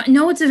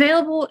 No, it's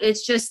available.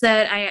 It's just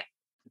that I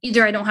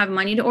don't have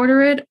money to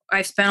order it.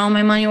 I've spent all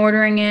my money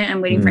ordering it.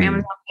 I'm waiting for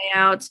Amazon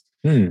payouts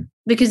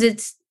because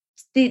it's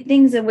the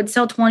things that would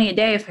sell 20 a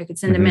day if I could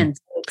send them in.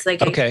 So it's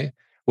like, okay.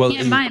 Well,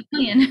 can't buy a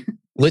million.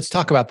 Let's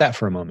talk about that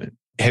for a moment.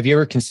 Have you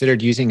ever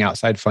considered using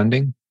outside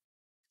funding?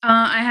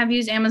 I have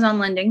used Amazon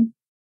Lending.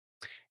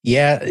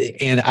 Yeah.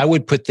 And I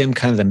would put them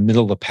kind of the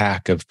middle of the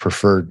pack of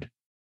preferred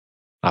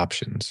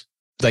options.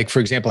 Like, for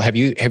example, have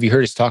you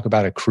heard us talk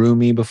about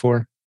AccrueMe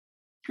before?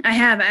 I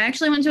have. I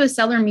actually went to a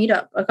seller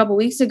meetup a couple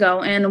weeks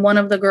ago, and one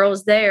of the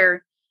girls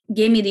there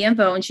gave me the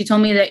info, and she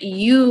told me that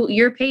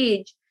your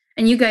page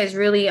and you guys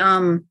really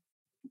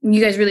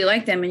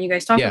like them, and you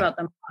guys talk about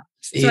them.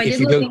 So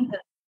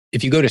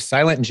if you go to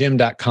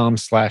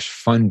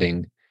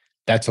silentjim.com/funding,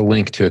 that's a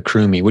link to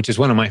AccrueMe, which is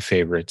one of my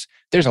favorites.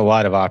 There's a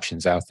lot of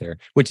options out there,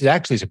 which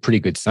is a pretty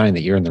good sign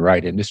that you're in the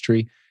right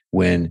industry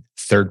when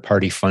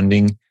third-party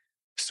funding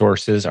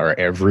sources are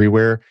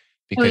everywhere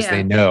because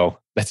they know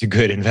that's a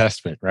good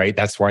investment, right?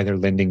 That's why they're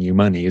lending you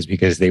money, is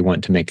because they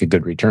want to make a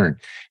good return.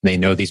 They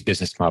know these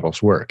business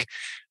models work.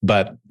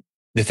 But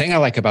the thing I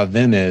like about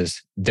them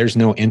is there's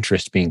no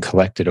interest being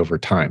collected over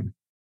time.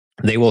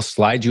 They will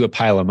slide you a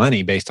pile of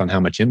money based on how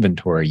much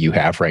inventory you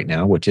have right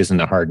now, which isn't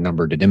a hard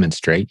number to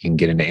demonstrate. You can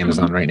get into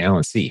Amazon right now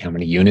and see how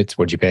many units,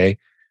 what'd you pay?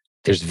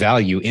 There's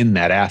value in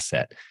that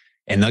asset.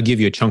 And they'll give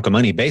you a chunk of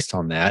money based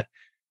on that.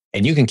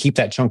 And you can keep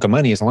that chunk of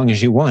money as long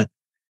as you want.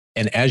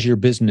 And as your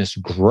business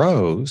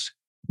grows,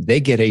 they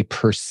get a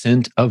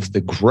 % of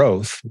the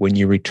growth when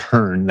you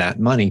return that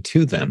money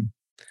to them.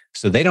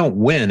 So they don't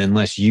win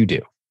unless you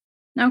do.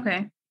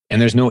 Okay.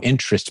 And there's no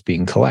interest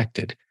being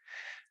collected.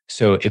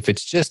 So if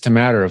it's just a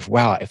matter of,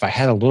 wow, if I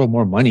had a little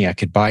more money, I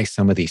could buy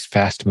some of these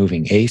fast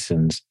moving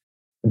ASINs,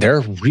 they're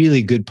a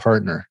really good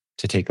partner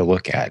to take a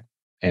look at.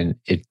 And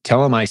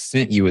tell them I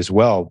sent you as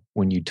well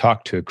when you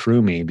talk to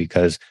AccrueMe,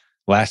 because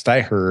last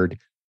I heard,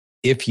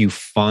 if you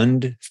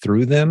fund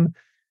through them,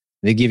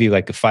 they give you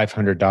like a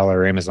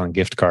 $500 Amazon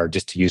gift card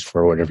just to use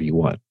for whatever you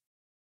want.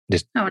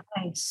 Oh,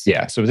 nice.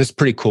 Yeah. So this is a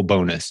pretty cool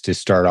bonus to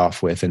start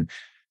off with. And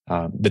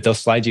but they'll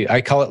slide you.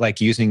 I call it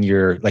like using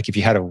like if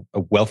you had a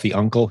wealthy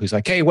uncle who's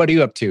like, hey, what are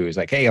you up to? He's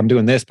like, hey, I'm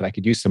doing this, but I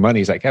could use some money.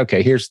 He's like,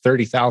 okay, here's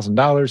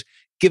 $30,000.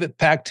 Give it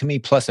back to me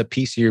plus a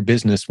piece of your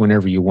business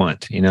whenever you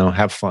want.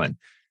 Have fun.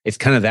 It's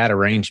kind of that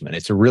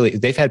arrangement.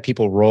 They've had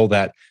people roll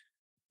that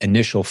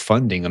initial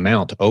funding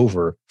amount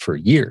over for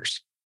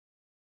years.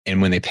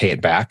 And when they pay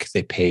it back,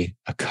 they pay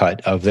a cut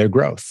of their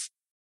growth,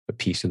 a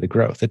piece of the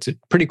growth. It's a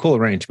pretty cool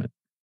arrangement.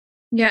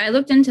 Yeah, I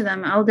looked into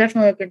them. I'll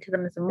definitely look into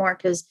them some more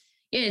because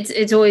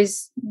it's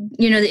always,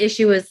 the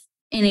issue with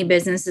any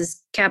business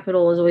is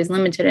capital is always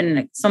limited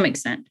in some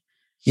extent.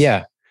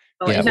 Yeah.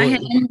 So if I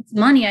had endless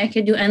money, I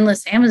could do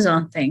endless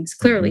Amazon things,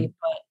 clearly. Mm-hmm.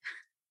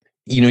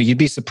 But you'd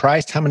be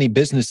surprised how many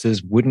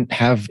businesses wouldn't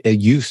have a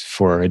use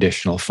for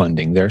additional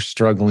funding. They're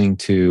struggling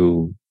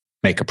to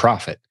make a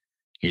profit.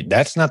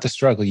 That's not the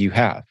struggle you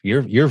have.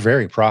 You're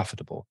very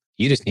profitable.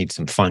 You just need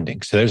some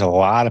funding. So there's a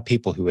lot of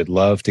people who would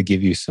love to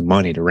give you some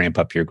money to ramp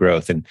up your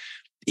growth. And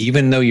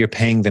even though you're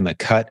paying them a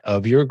cut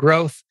of your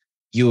growth,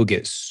 you will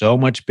get so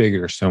much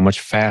bigger, so much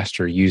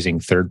faster using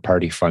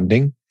third-party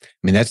funding. I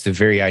mean, that's the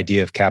very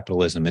idea of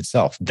capitalism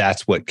itself.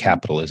 That's what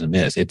capitalism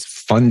is. It's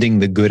funding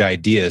the good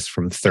ideas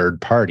from third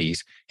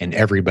parties, and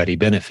everybody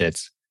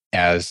benefits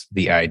as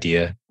the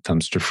idea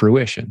comes to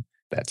fruition.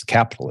 That's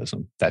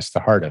capitalism. That's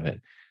the heart of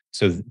it.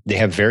 So they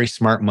have very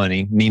smart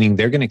money, meaning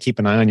they're going to keep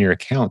an eye on your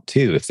account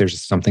too. If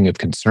there's something of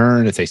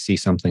concern, if they see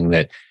something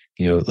that,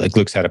 like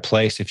looks out of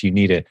place, if you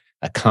need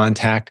a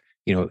contact,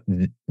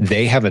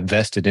 they have a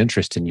vested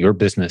interest in your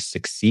business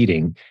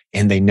succeeding,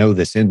 and they know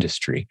this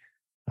industry.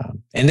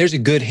 And there's a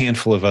good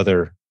handful of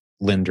other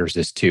lenders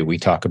as too. We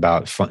talk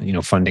about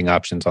funding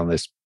options on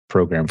this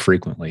program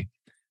frequently.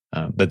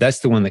 But that's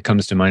the one that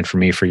comes to mind for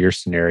me for your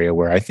scenario,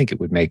 where I think it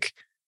would make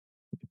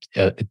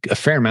a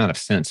fair amount of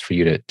sense for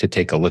you to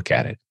take a look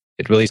at it.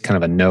 It really is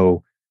kind of a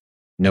no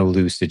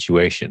lose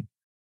situation.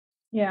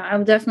 Yeah, I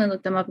will definitely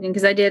look them up again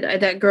because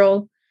that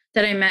girl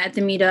that I met at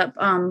the meetup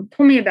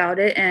told me about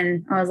it,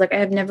 and I was like, I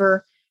have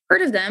never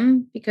heard of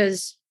them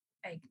because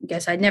I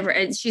guess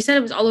she said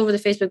it was all over the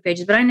Facebook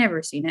pages, but I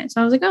never seen it.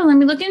 So I was like, oh, let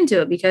me look into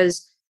it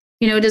because,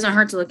 it doesn't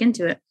hurt to look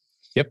into it.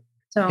 Yep.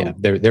 So yeah,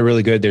 they're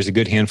really good. There's a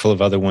good handful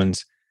of other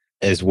ones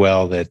as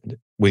well that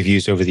we've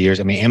used over the years.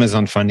 I mean,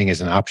 Amazon funding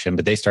is an option,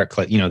 but they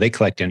they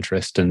collect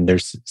interest and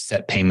there's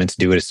set payments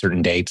due at a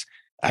certain date.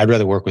 I'd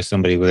rather work with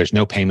somebody where there's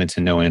no payments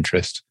and no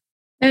interest.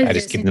 I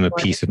just give them a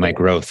piece of my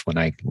growth when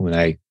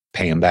I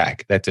pay them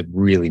back. That's a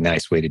really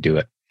nice way to do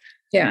it.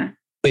 Yeah.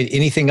 Wait,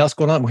 anything else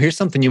going on? Well, here's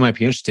something you might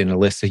be interested in,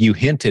 Alyssa. You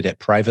hinted at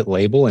private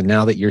label, and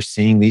now that you're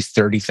seeing these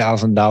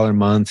 $30,000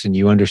 months and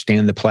you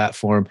understand the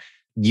platform,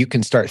 you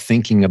can start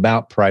thinking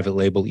about private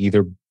label,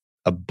 either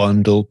a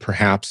bundle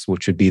perhaps,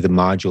 which would be the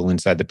module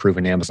inside the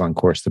Proven Amazon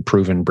course, the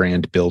Proven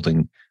Brand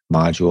Building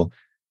module.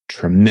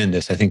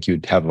 Tremendous. I think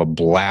you'd have a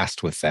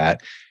blast with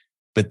that.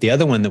 But the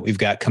other one that we've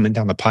got coming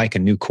down the pike, a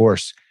new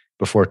course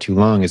before too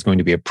long, is going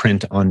to be a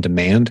print on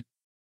demand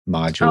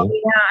module. Oh,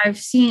 yeah. I've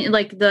seen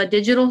like the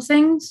digital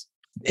things.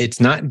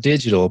 It's not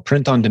digital.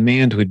 Print on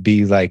demand would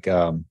be like,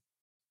 like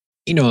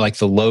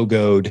the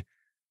logoed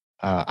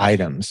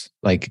items,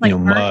 like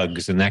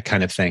mugs and that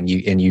kind of thing.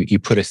 You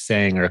put a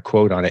saying or a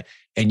quote on it,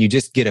 and you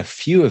just get a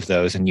few of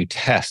those, and you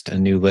test a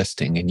new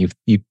listing, and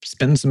you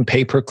spend some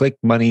pay-per-click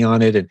money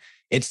on it, and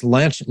it's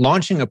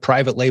launching a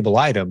private label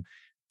item,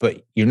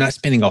 but you're not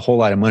spending a whole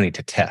lot of money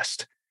to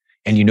test,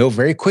 and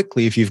very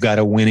quickly if you've got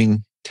a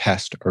winning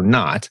test or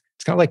not.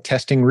 It's kind of like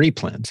testing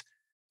replens.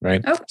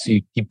 Right. Okay. So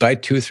you buy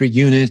 2 or 3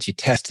 units, you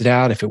test it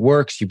out. If it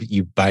works,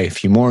 you buy a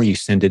few more, you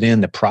send it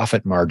in. The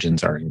profit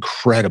margins are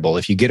incredible.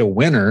 If you get a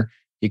winner,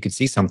 you could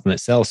see something that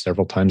sells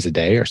several times a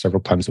day or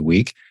several times a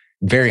week,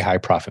 very high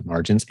profit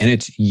margins. And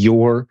it's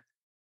your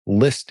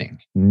listing.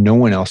 No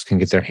one else can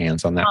get their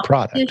hands on that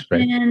product.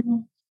 Right.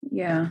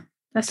 Yeah.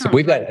 So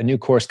we've got a new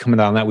course coming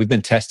out on that. We've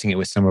been testing it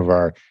with some of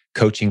our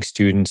coaching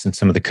students and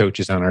some of the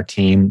coaches on our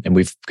team. And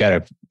we've got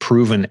a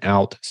proven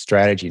out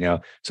strategy now.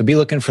 So be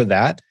looking for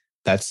that.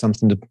 That's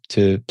something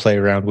to play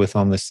around with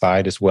on the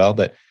side as well.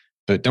 But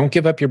don't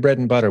give up your bread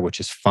and butter, which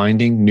is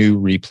finding new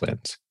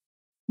replens.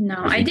 No,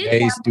 I did.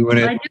 I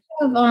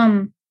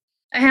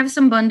have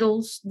some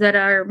bundles that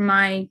are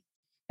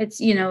it's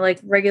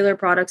like regular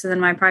products and then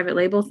my private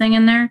label thing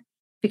in there,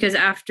 because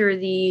after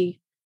the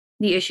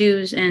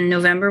issues in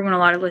November when a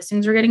lot of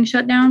listings were getting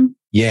shut down.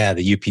 Yeah,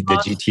 the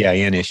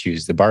GTIN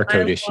issues, the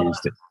barcode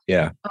issues.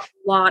 A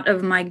lot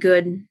of my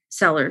good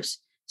sellers.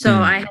 So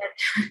I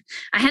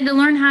had to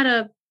learn how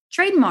to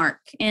trademark,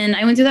 and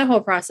I went through that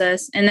whole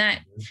process, and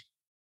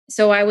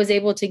so I was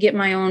able to get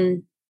my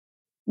own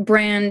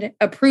brand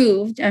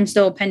approved. I'm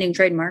still pending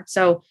trademark.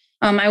 So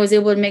I was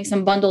able to make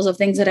some bundles of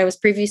things that I was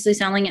previously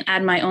selling and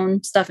add my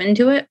own stuff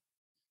into it.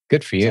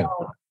 Good for you.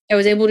 So I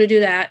was able to do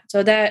that.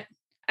 So that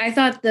I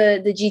thought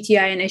the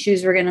GTI and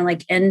issues were going to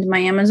like end my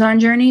Amazon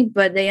journey,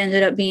 but they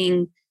ended up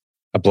being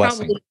a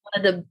blessing. Probably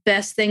one of the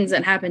best things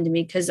that happened to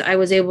me, because I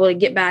was able to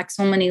get back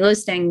so many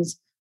listings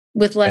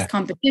with less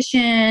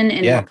competition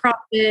and more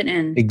profit.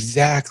 And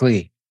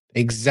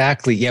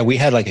Exactly. Yeah, we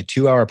had like a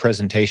 2-hour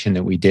presentation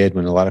that we did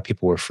when a lot of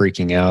people were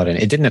freaking out, and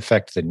it didn't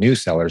affect the new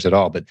sellers at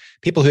all, but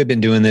people who had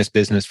been doing this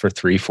business for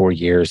 3-4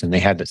 years, and they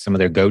had some of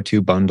their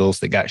go-to bundles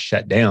that got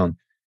shut down.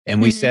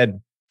 And we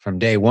said from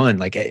day one,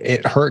 like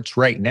it hurts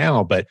right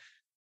now, but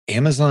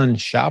Amazon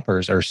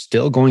shoppers are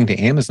still going to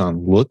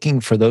Amazon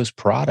looking for those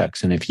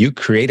products. And if you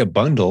create a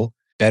bundle,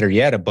 better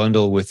yet, a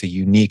bundle with a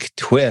unique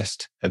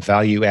twist, a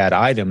value add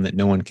item that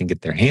no one can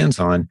get their hands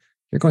on,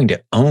 you're going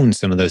to own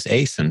some of those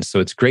ASINs. So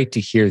it's great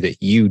to hear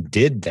that you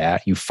did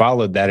that. You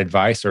followed that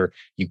advice, or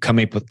you come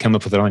up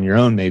with it on your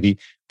own maybe,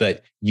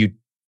 but you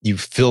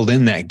filled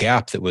in that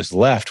gap that was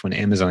left when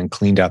Amazon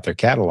cleaned out their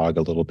catalog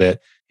a little bit,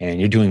 and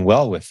you're doing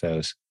well with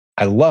those.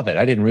 I love it.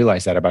 I didn't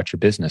realize that about your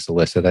business,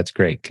 Alyssa. That's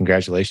great.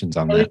 Congratulations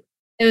on that.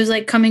 It was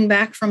like coming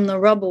back from the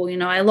rubble. You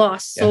know, I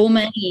lost so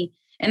many,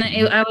 and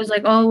I was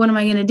like, oh, what am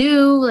I going to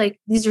do? Like,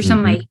 these are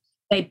some of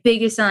my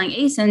biggest selling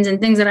ASINs and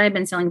things that I've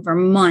been selling for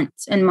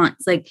months and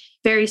months, like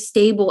very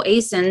stable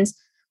ASINs,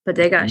 but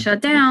they got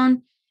shut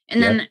down.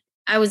 And then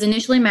I was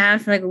initially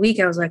mad for like a week.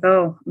 I was like,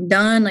 oh, I'm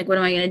done. Like, what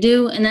am I going to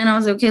do? And then I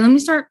was like, okay, let me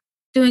start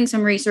doing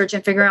some research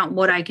and figure out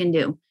what I can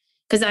do.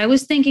 Because I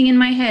was thinking in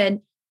my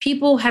head,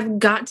 people have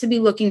got to be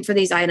looking for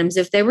these items.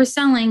 If they were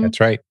selling that's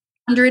right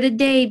 100 a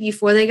day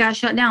before they got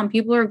shut down,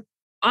 people are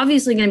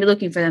obviously going to be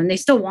looking for them. They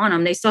still want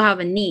them. They still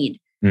have a need.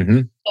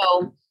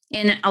 So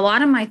in a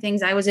lot of my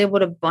things, I was able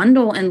to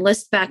bundle and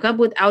list back up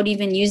without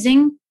even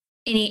using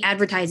any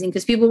advertising,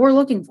 because people were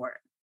looking for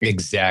it.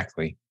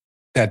 Exactly.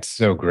 That's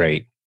so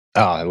great.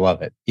 Oh, I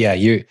love it. Yeah.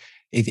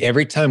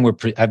 Every time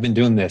I've been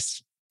doing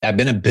this, I've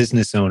been a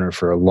business owner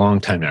for a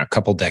long time now, a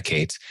couple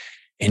decades.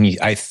 And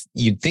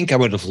you'd think I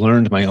would have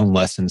learned my own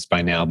lessons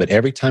by now, but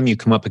every time you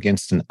come up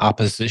against an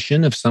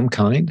opposition of some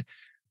kind,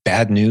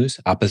 bad news,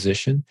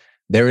 opposition,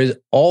 there is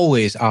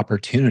always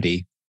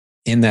opportunity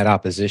in that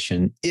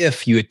opposition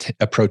if you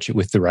approach it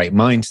with the right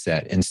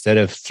mindset. Instead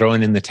of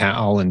throwing in the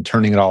towel and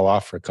turning it all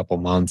off for a couple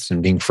months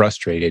and being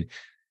frustrated,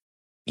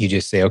 you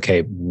just say,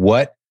 okay,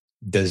 what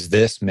does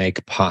this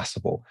make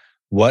possible?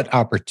 What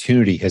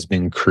opportunity has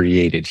been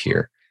created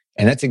here?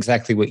 And that's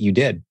exactly what you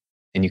did.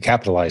 And you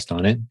capitalized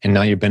on it, and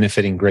now you're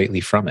benefiting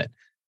greatly from it.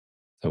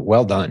 So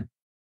well done.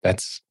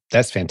 That's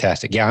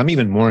fantastic. Yeah, I'm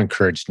even more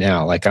encouraged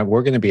now. Like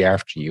we're going to be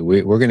after you.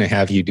 We're going to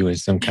have you doing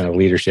some kind of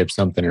leadership,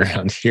 something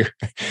around here.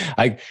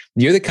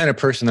 You're the kind of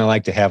person I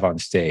like to have on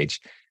stage.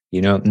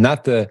 You know,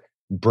 not the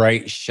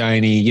bright,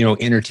 shiny, you know,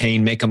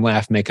 entertain, make them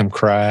laugh, make them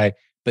cry,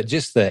 but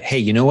just hey,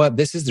 you know what?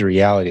 This is the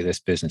reality of this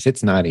business.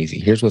 It's not easy.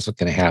 Here's what's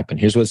going to happen.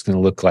 Here's what it's going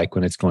to look like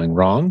when it's going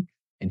wrong,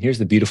 and here's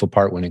the beautiful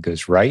part when it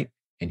goes right.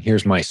 And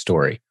here's my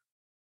story.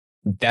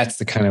 That's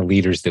the kind of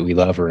leaders that we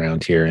love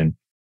around here. And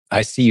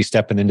I see you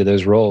stepping into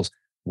those roles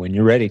when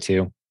you're ready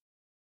to.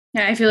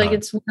 Yeah, I feel like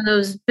it's one of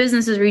those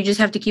businesses where you just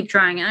have to keep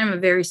trying. And I'm a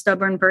very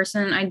stubborn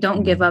person. I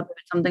don't give up if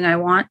it's something I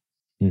want.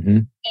 You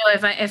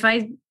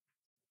know,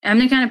 I'm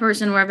the kind of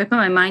person where if I put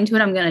my mind to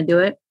it, I'm going to do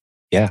it.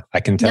 Yeah, I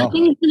can tell.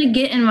 Nothing's going to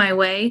get in my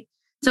way.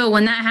 So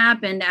when that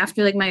happened,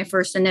 after like my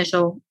first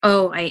initial,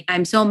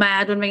 I'm so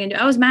mad. What am I going to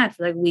do? I was mad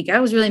for like a week.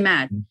 I was really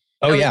mad.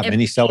 Oh yeah,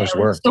 many sellers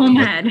were. So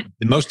mad.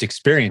 The most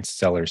experienced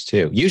sellers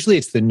too. Usually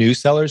it's the new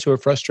sellers who are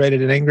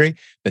frustrated and angry,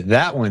 but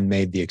that one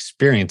made the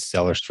experienced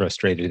sellers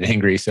frustrated and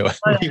angry. So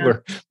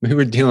we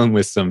were dealing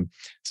with some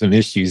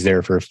issues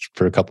there for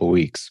a couple of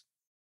weeks.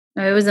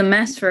 It was a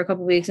mess for a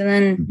couple of weeks, and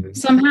then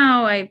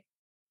somehow I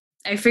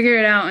figured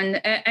it out, and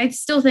I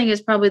still think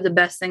it's probably the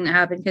best thing that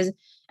happened, because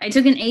I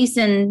took an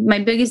ASIN, my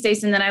biggest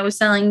ASIN that I was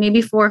selling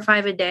maybe 4 or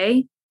 5 a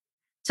day,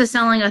 to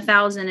selling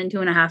 1,000 in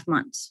 2.5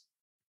 months.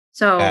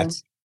 So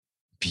that's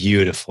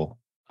beautiful.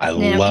 I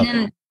love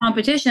it.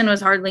 Competition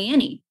was hardly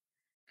any,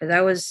 because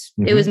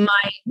it was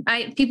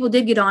people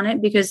did get on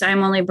it because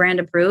I'm only brand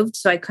approved,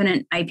 so I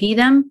couldn't IP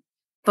them,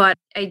 but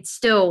it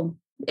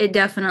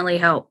definitely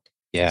helped.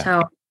 Yeah.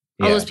 So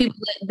all those people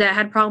that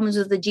had problems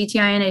with the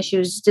GTIN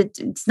issues,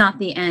 it's not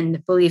the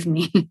end, believe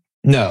me.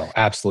 No,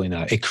 absolutely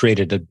not. It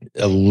created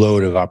a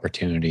load of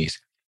opportunities.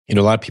 You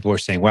know, a lot of people were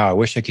saying, wow, I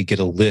wish I could get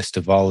a list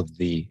of all of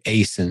the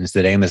ASINs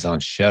that Amazon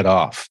shut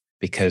off,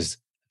 because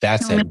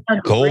that's a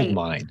gold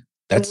mine.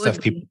 That's stuff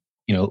people,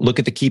 you know, look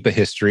at the Keepa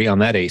history on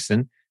that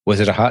ASIN. Was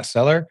it a hot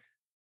seller?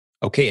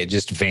 Okay, it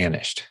just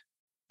vanished.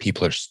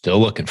 People are still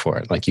looking for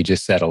it. Like you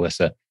just said,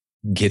 Alyssa,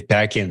 get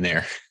back in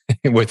there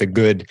with a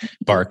good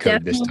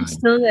barcode this time.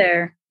 Still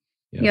there.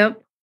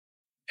 Yep.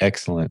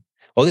 Excellent.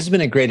 Well, this has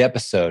been a great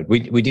episode. We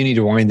do need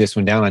to wind this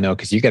one down, I know,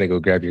 because you got to go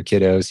grab your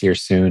kiddos here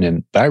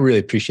soon. But I really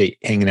appreciate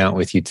hanging out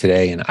with you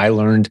today. And I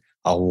learned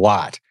a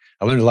lot.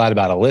 I learned a lot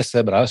about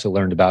Alyssa, but I also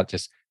learned about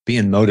just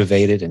being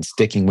motivated and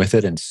sticking with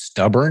it and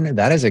stubborn.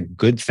 That is a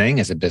good thing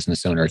as a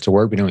business owner. It's a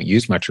word we don't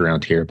use much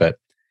around here, but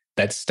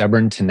that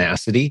stubborn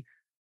tenacity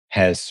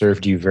has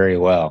served you very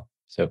well.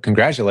 So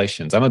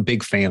congratulations. I'm a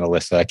big fan,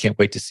 Alyssa. I can't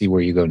wait to see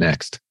where you go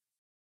next.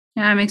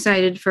 Yeah, I'm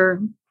excited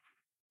for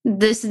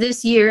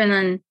this year. And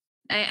then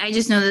I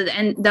just know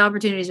that the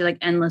opportunities are like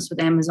endless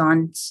with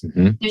Amazon.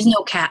 There's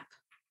no cap.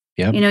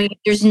 Yeah.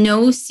 There's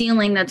no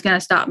ceiling that's going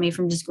to stop me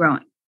from just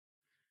growing.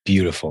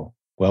 Beautiful.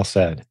 Well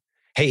said.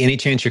 Hey, any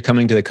chance you're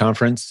coming to the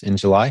conference in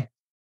July?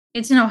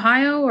 It's in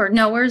Ohio or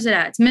no, where is it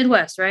at? It's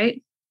Midwest,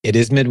 right? It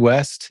is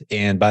Midwest.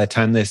 And by the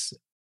time this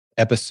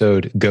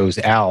episode goes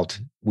out,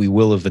 we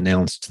will have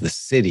announced the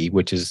city,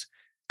 which is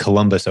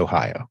Columbus,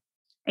 Ohio.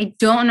 I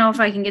don't know if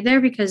I can get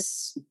there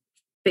because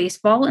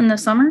baseball in the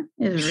summer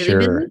is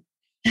really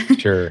busy.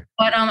 Sure.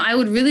 But I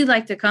would really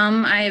like to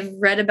come. I've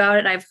read about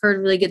it. I've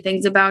heard really good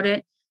things about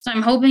it. So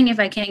I'm hoping if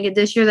I can't get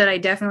this year that I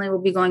definitely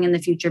will be going in the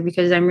future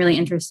because I'm really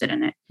interested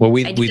in it. Well,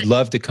 we'd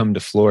love to come to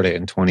Florida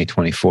in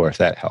 2024 if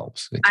that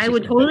helps. I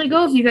would totally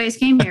go if you guys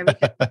came here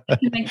because I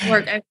can make it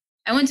work.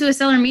 I went to a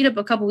seller meetup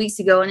a couple weeks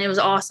ago and it was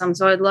awesome.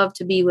 So I'd love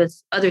to be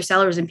with other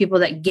sellers and people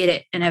that get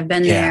it and have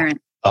been there. And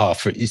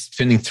for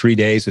spending 3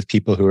 days with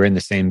people who are in the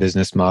same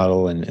business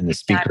model and the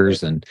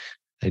speakers and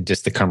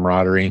just the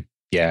camaraderie.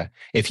 Yeah.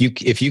 If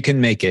you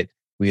can make it,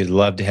 we'd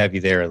love to have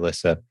you there,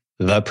 Alyssa.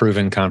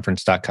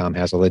 TheProvenConference.com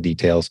has all the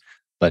details.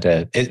 But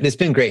it's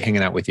been great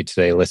hanging out with you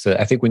today, Alyssa.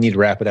 I think we need to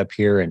wrap it up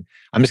here. And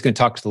I'm just going to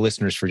talk to the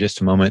listeners for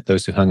just a moment,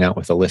 those who hung out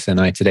with Alyssa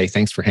and I today.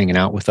 Thanks for hanging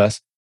out with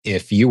us.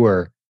 If you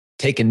were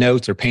taking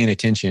notes or paying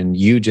attention,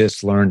 you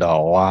just learned a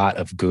lot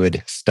of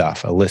good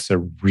stuff.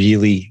 Alyssa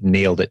really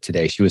nailed it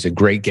today. She was a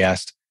great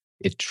guest.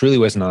 It truly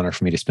was an honor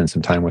for me to spend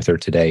some time with her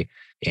today.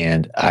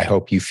 And I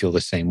hope you feel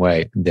the same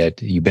way, that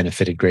you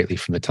benefited greatly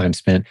from the time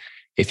spent.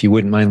 If you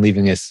wouldn't mind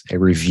leaving us a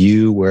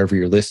review wherever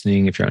you're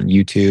listening, if you're on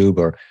YouTube,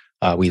 or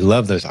we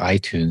love those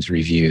iTunes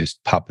reviews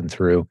popping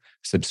through.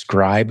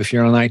 Subscribe if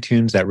you're on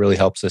iTunes. That really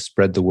helps us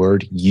spread the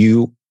word.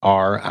 You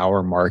are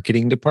our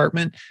marketing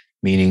department,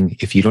 meaning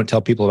if you don't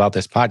tell people about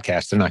this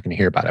podcast, they're not going to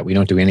hear about it. We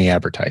don't do any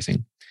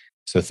advertising.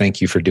 So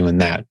thank you for doing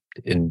that.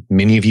 And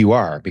many of you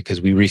are, because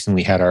we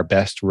recently had our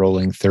best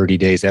rolling 30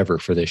 days ever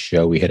for this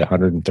show. We hit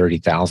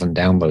 130,000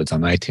 downloads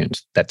on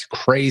iTunes. That's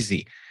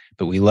crazy.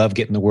 But we love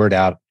getting the word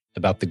out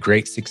about the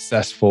great,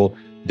 successful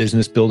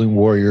business building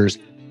warriors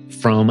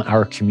from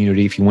our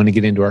community. If you want to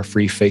get into our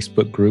free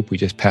Facebook group, we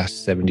just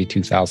passed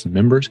 72,000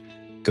 members.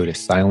 Go to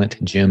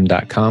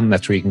silentjim.com.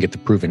 That's where you can get the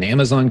Proven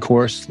Amazon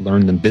course,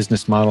 learn the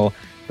business model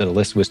that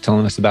Alyssa was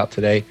telling us about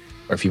today.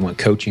 Or if you want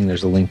coaching,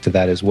 there's a link to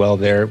that as well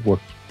there. Work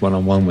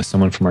one-on-one with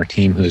someone from our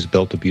team who has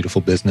built a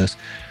beautiful business.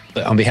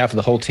 But on behalf of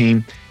the whole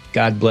team,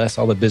 God bless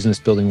all the business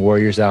building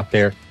warriors out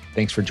there.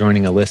 Thanks for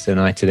joining Alyssa and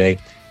I today,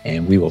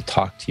 and we will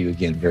talk to you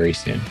again very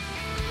soon.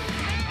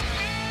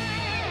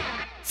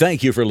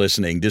 Thank you for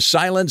listening to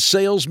Silent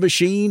Sales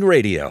Machine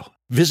Radio.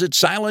 Visit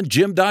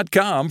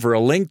silentjim.com for a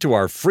link to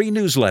our free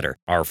newsletter,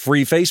 our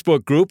free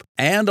Facebook group,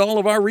 and all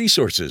of our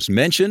resources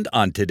mentioned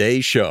on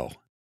today's show.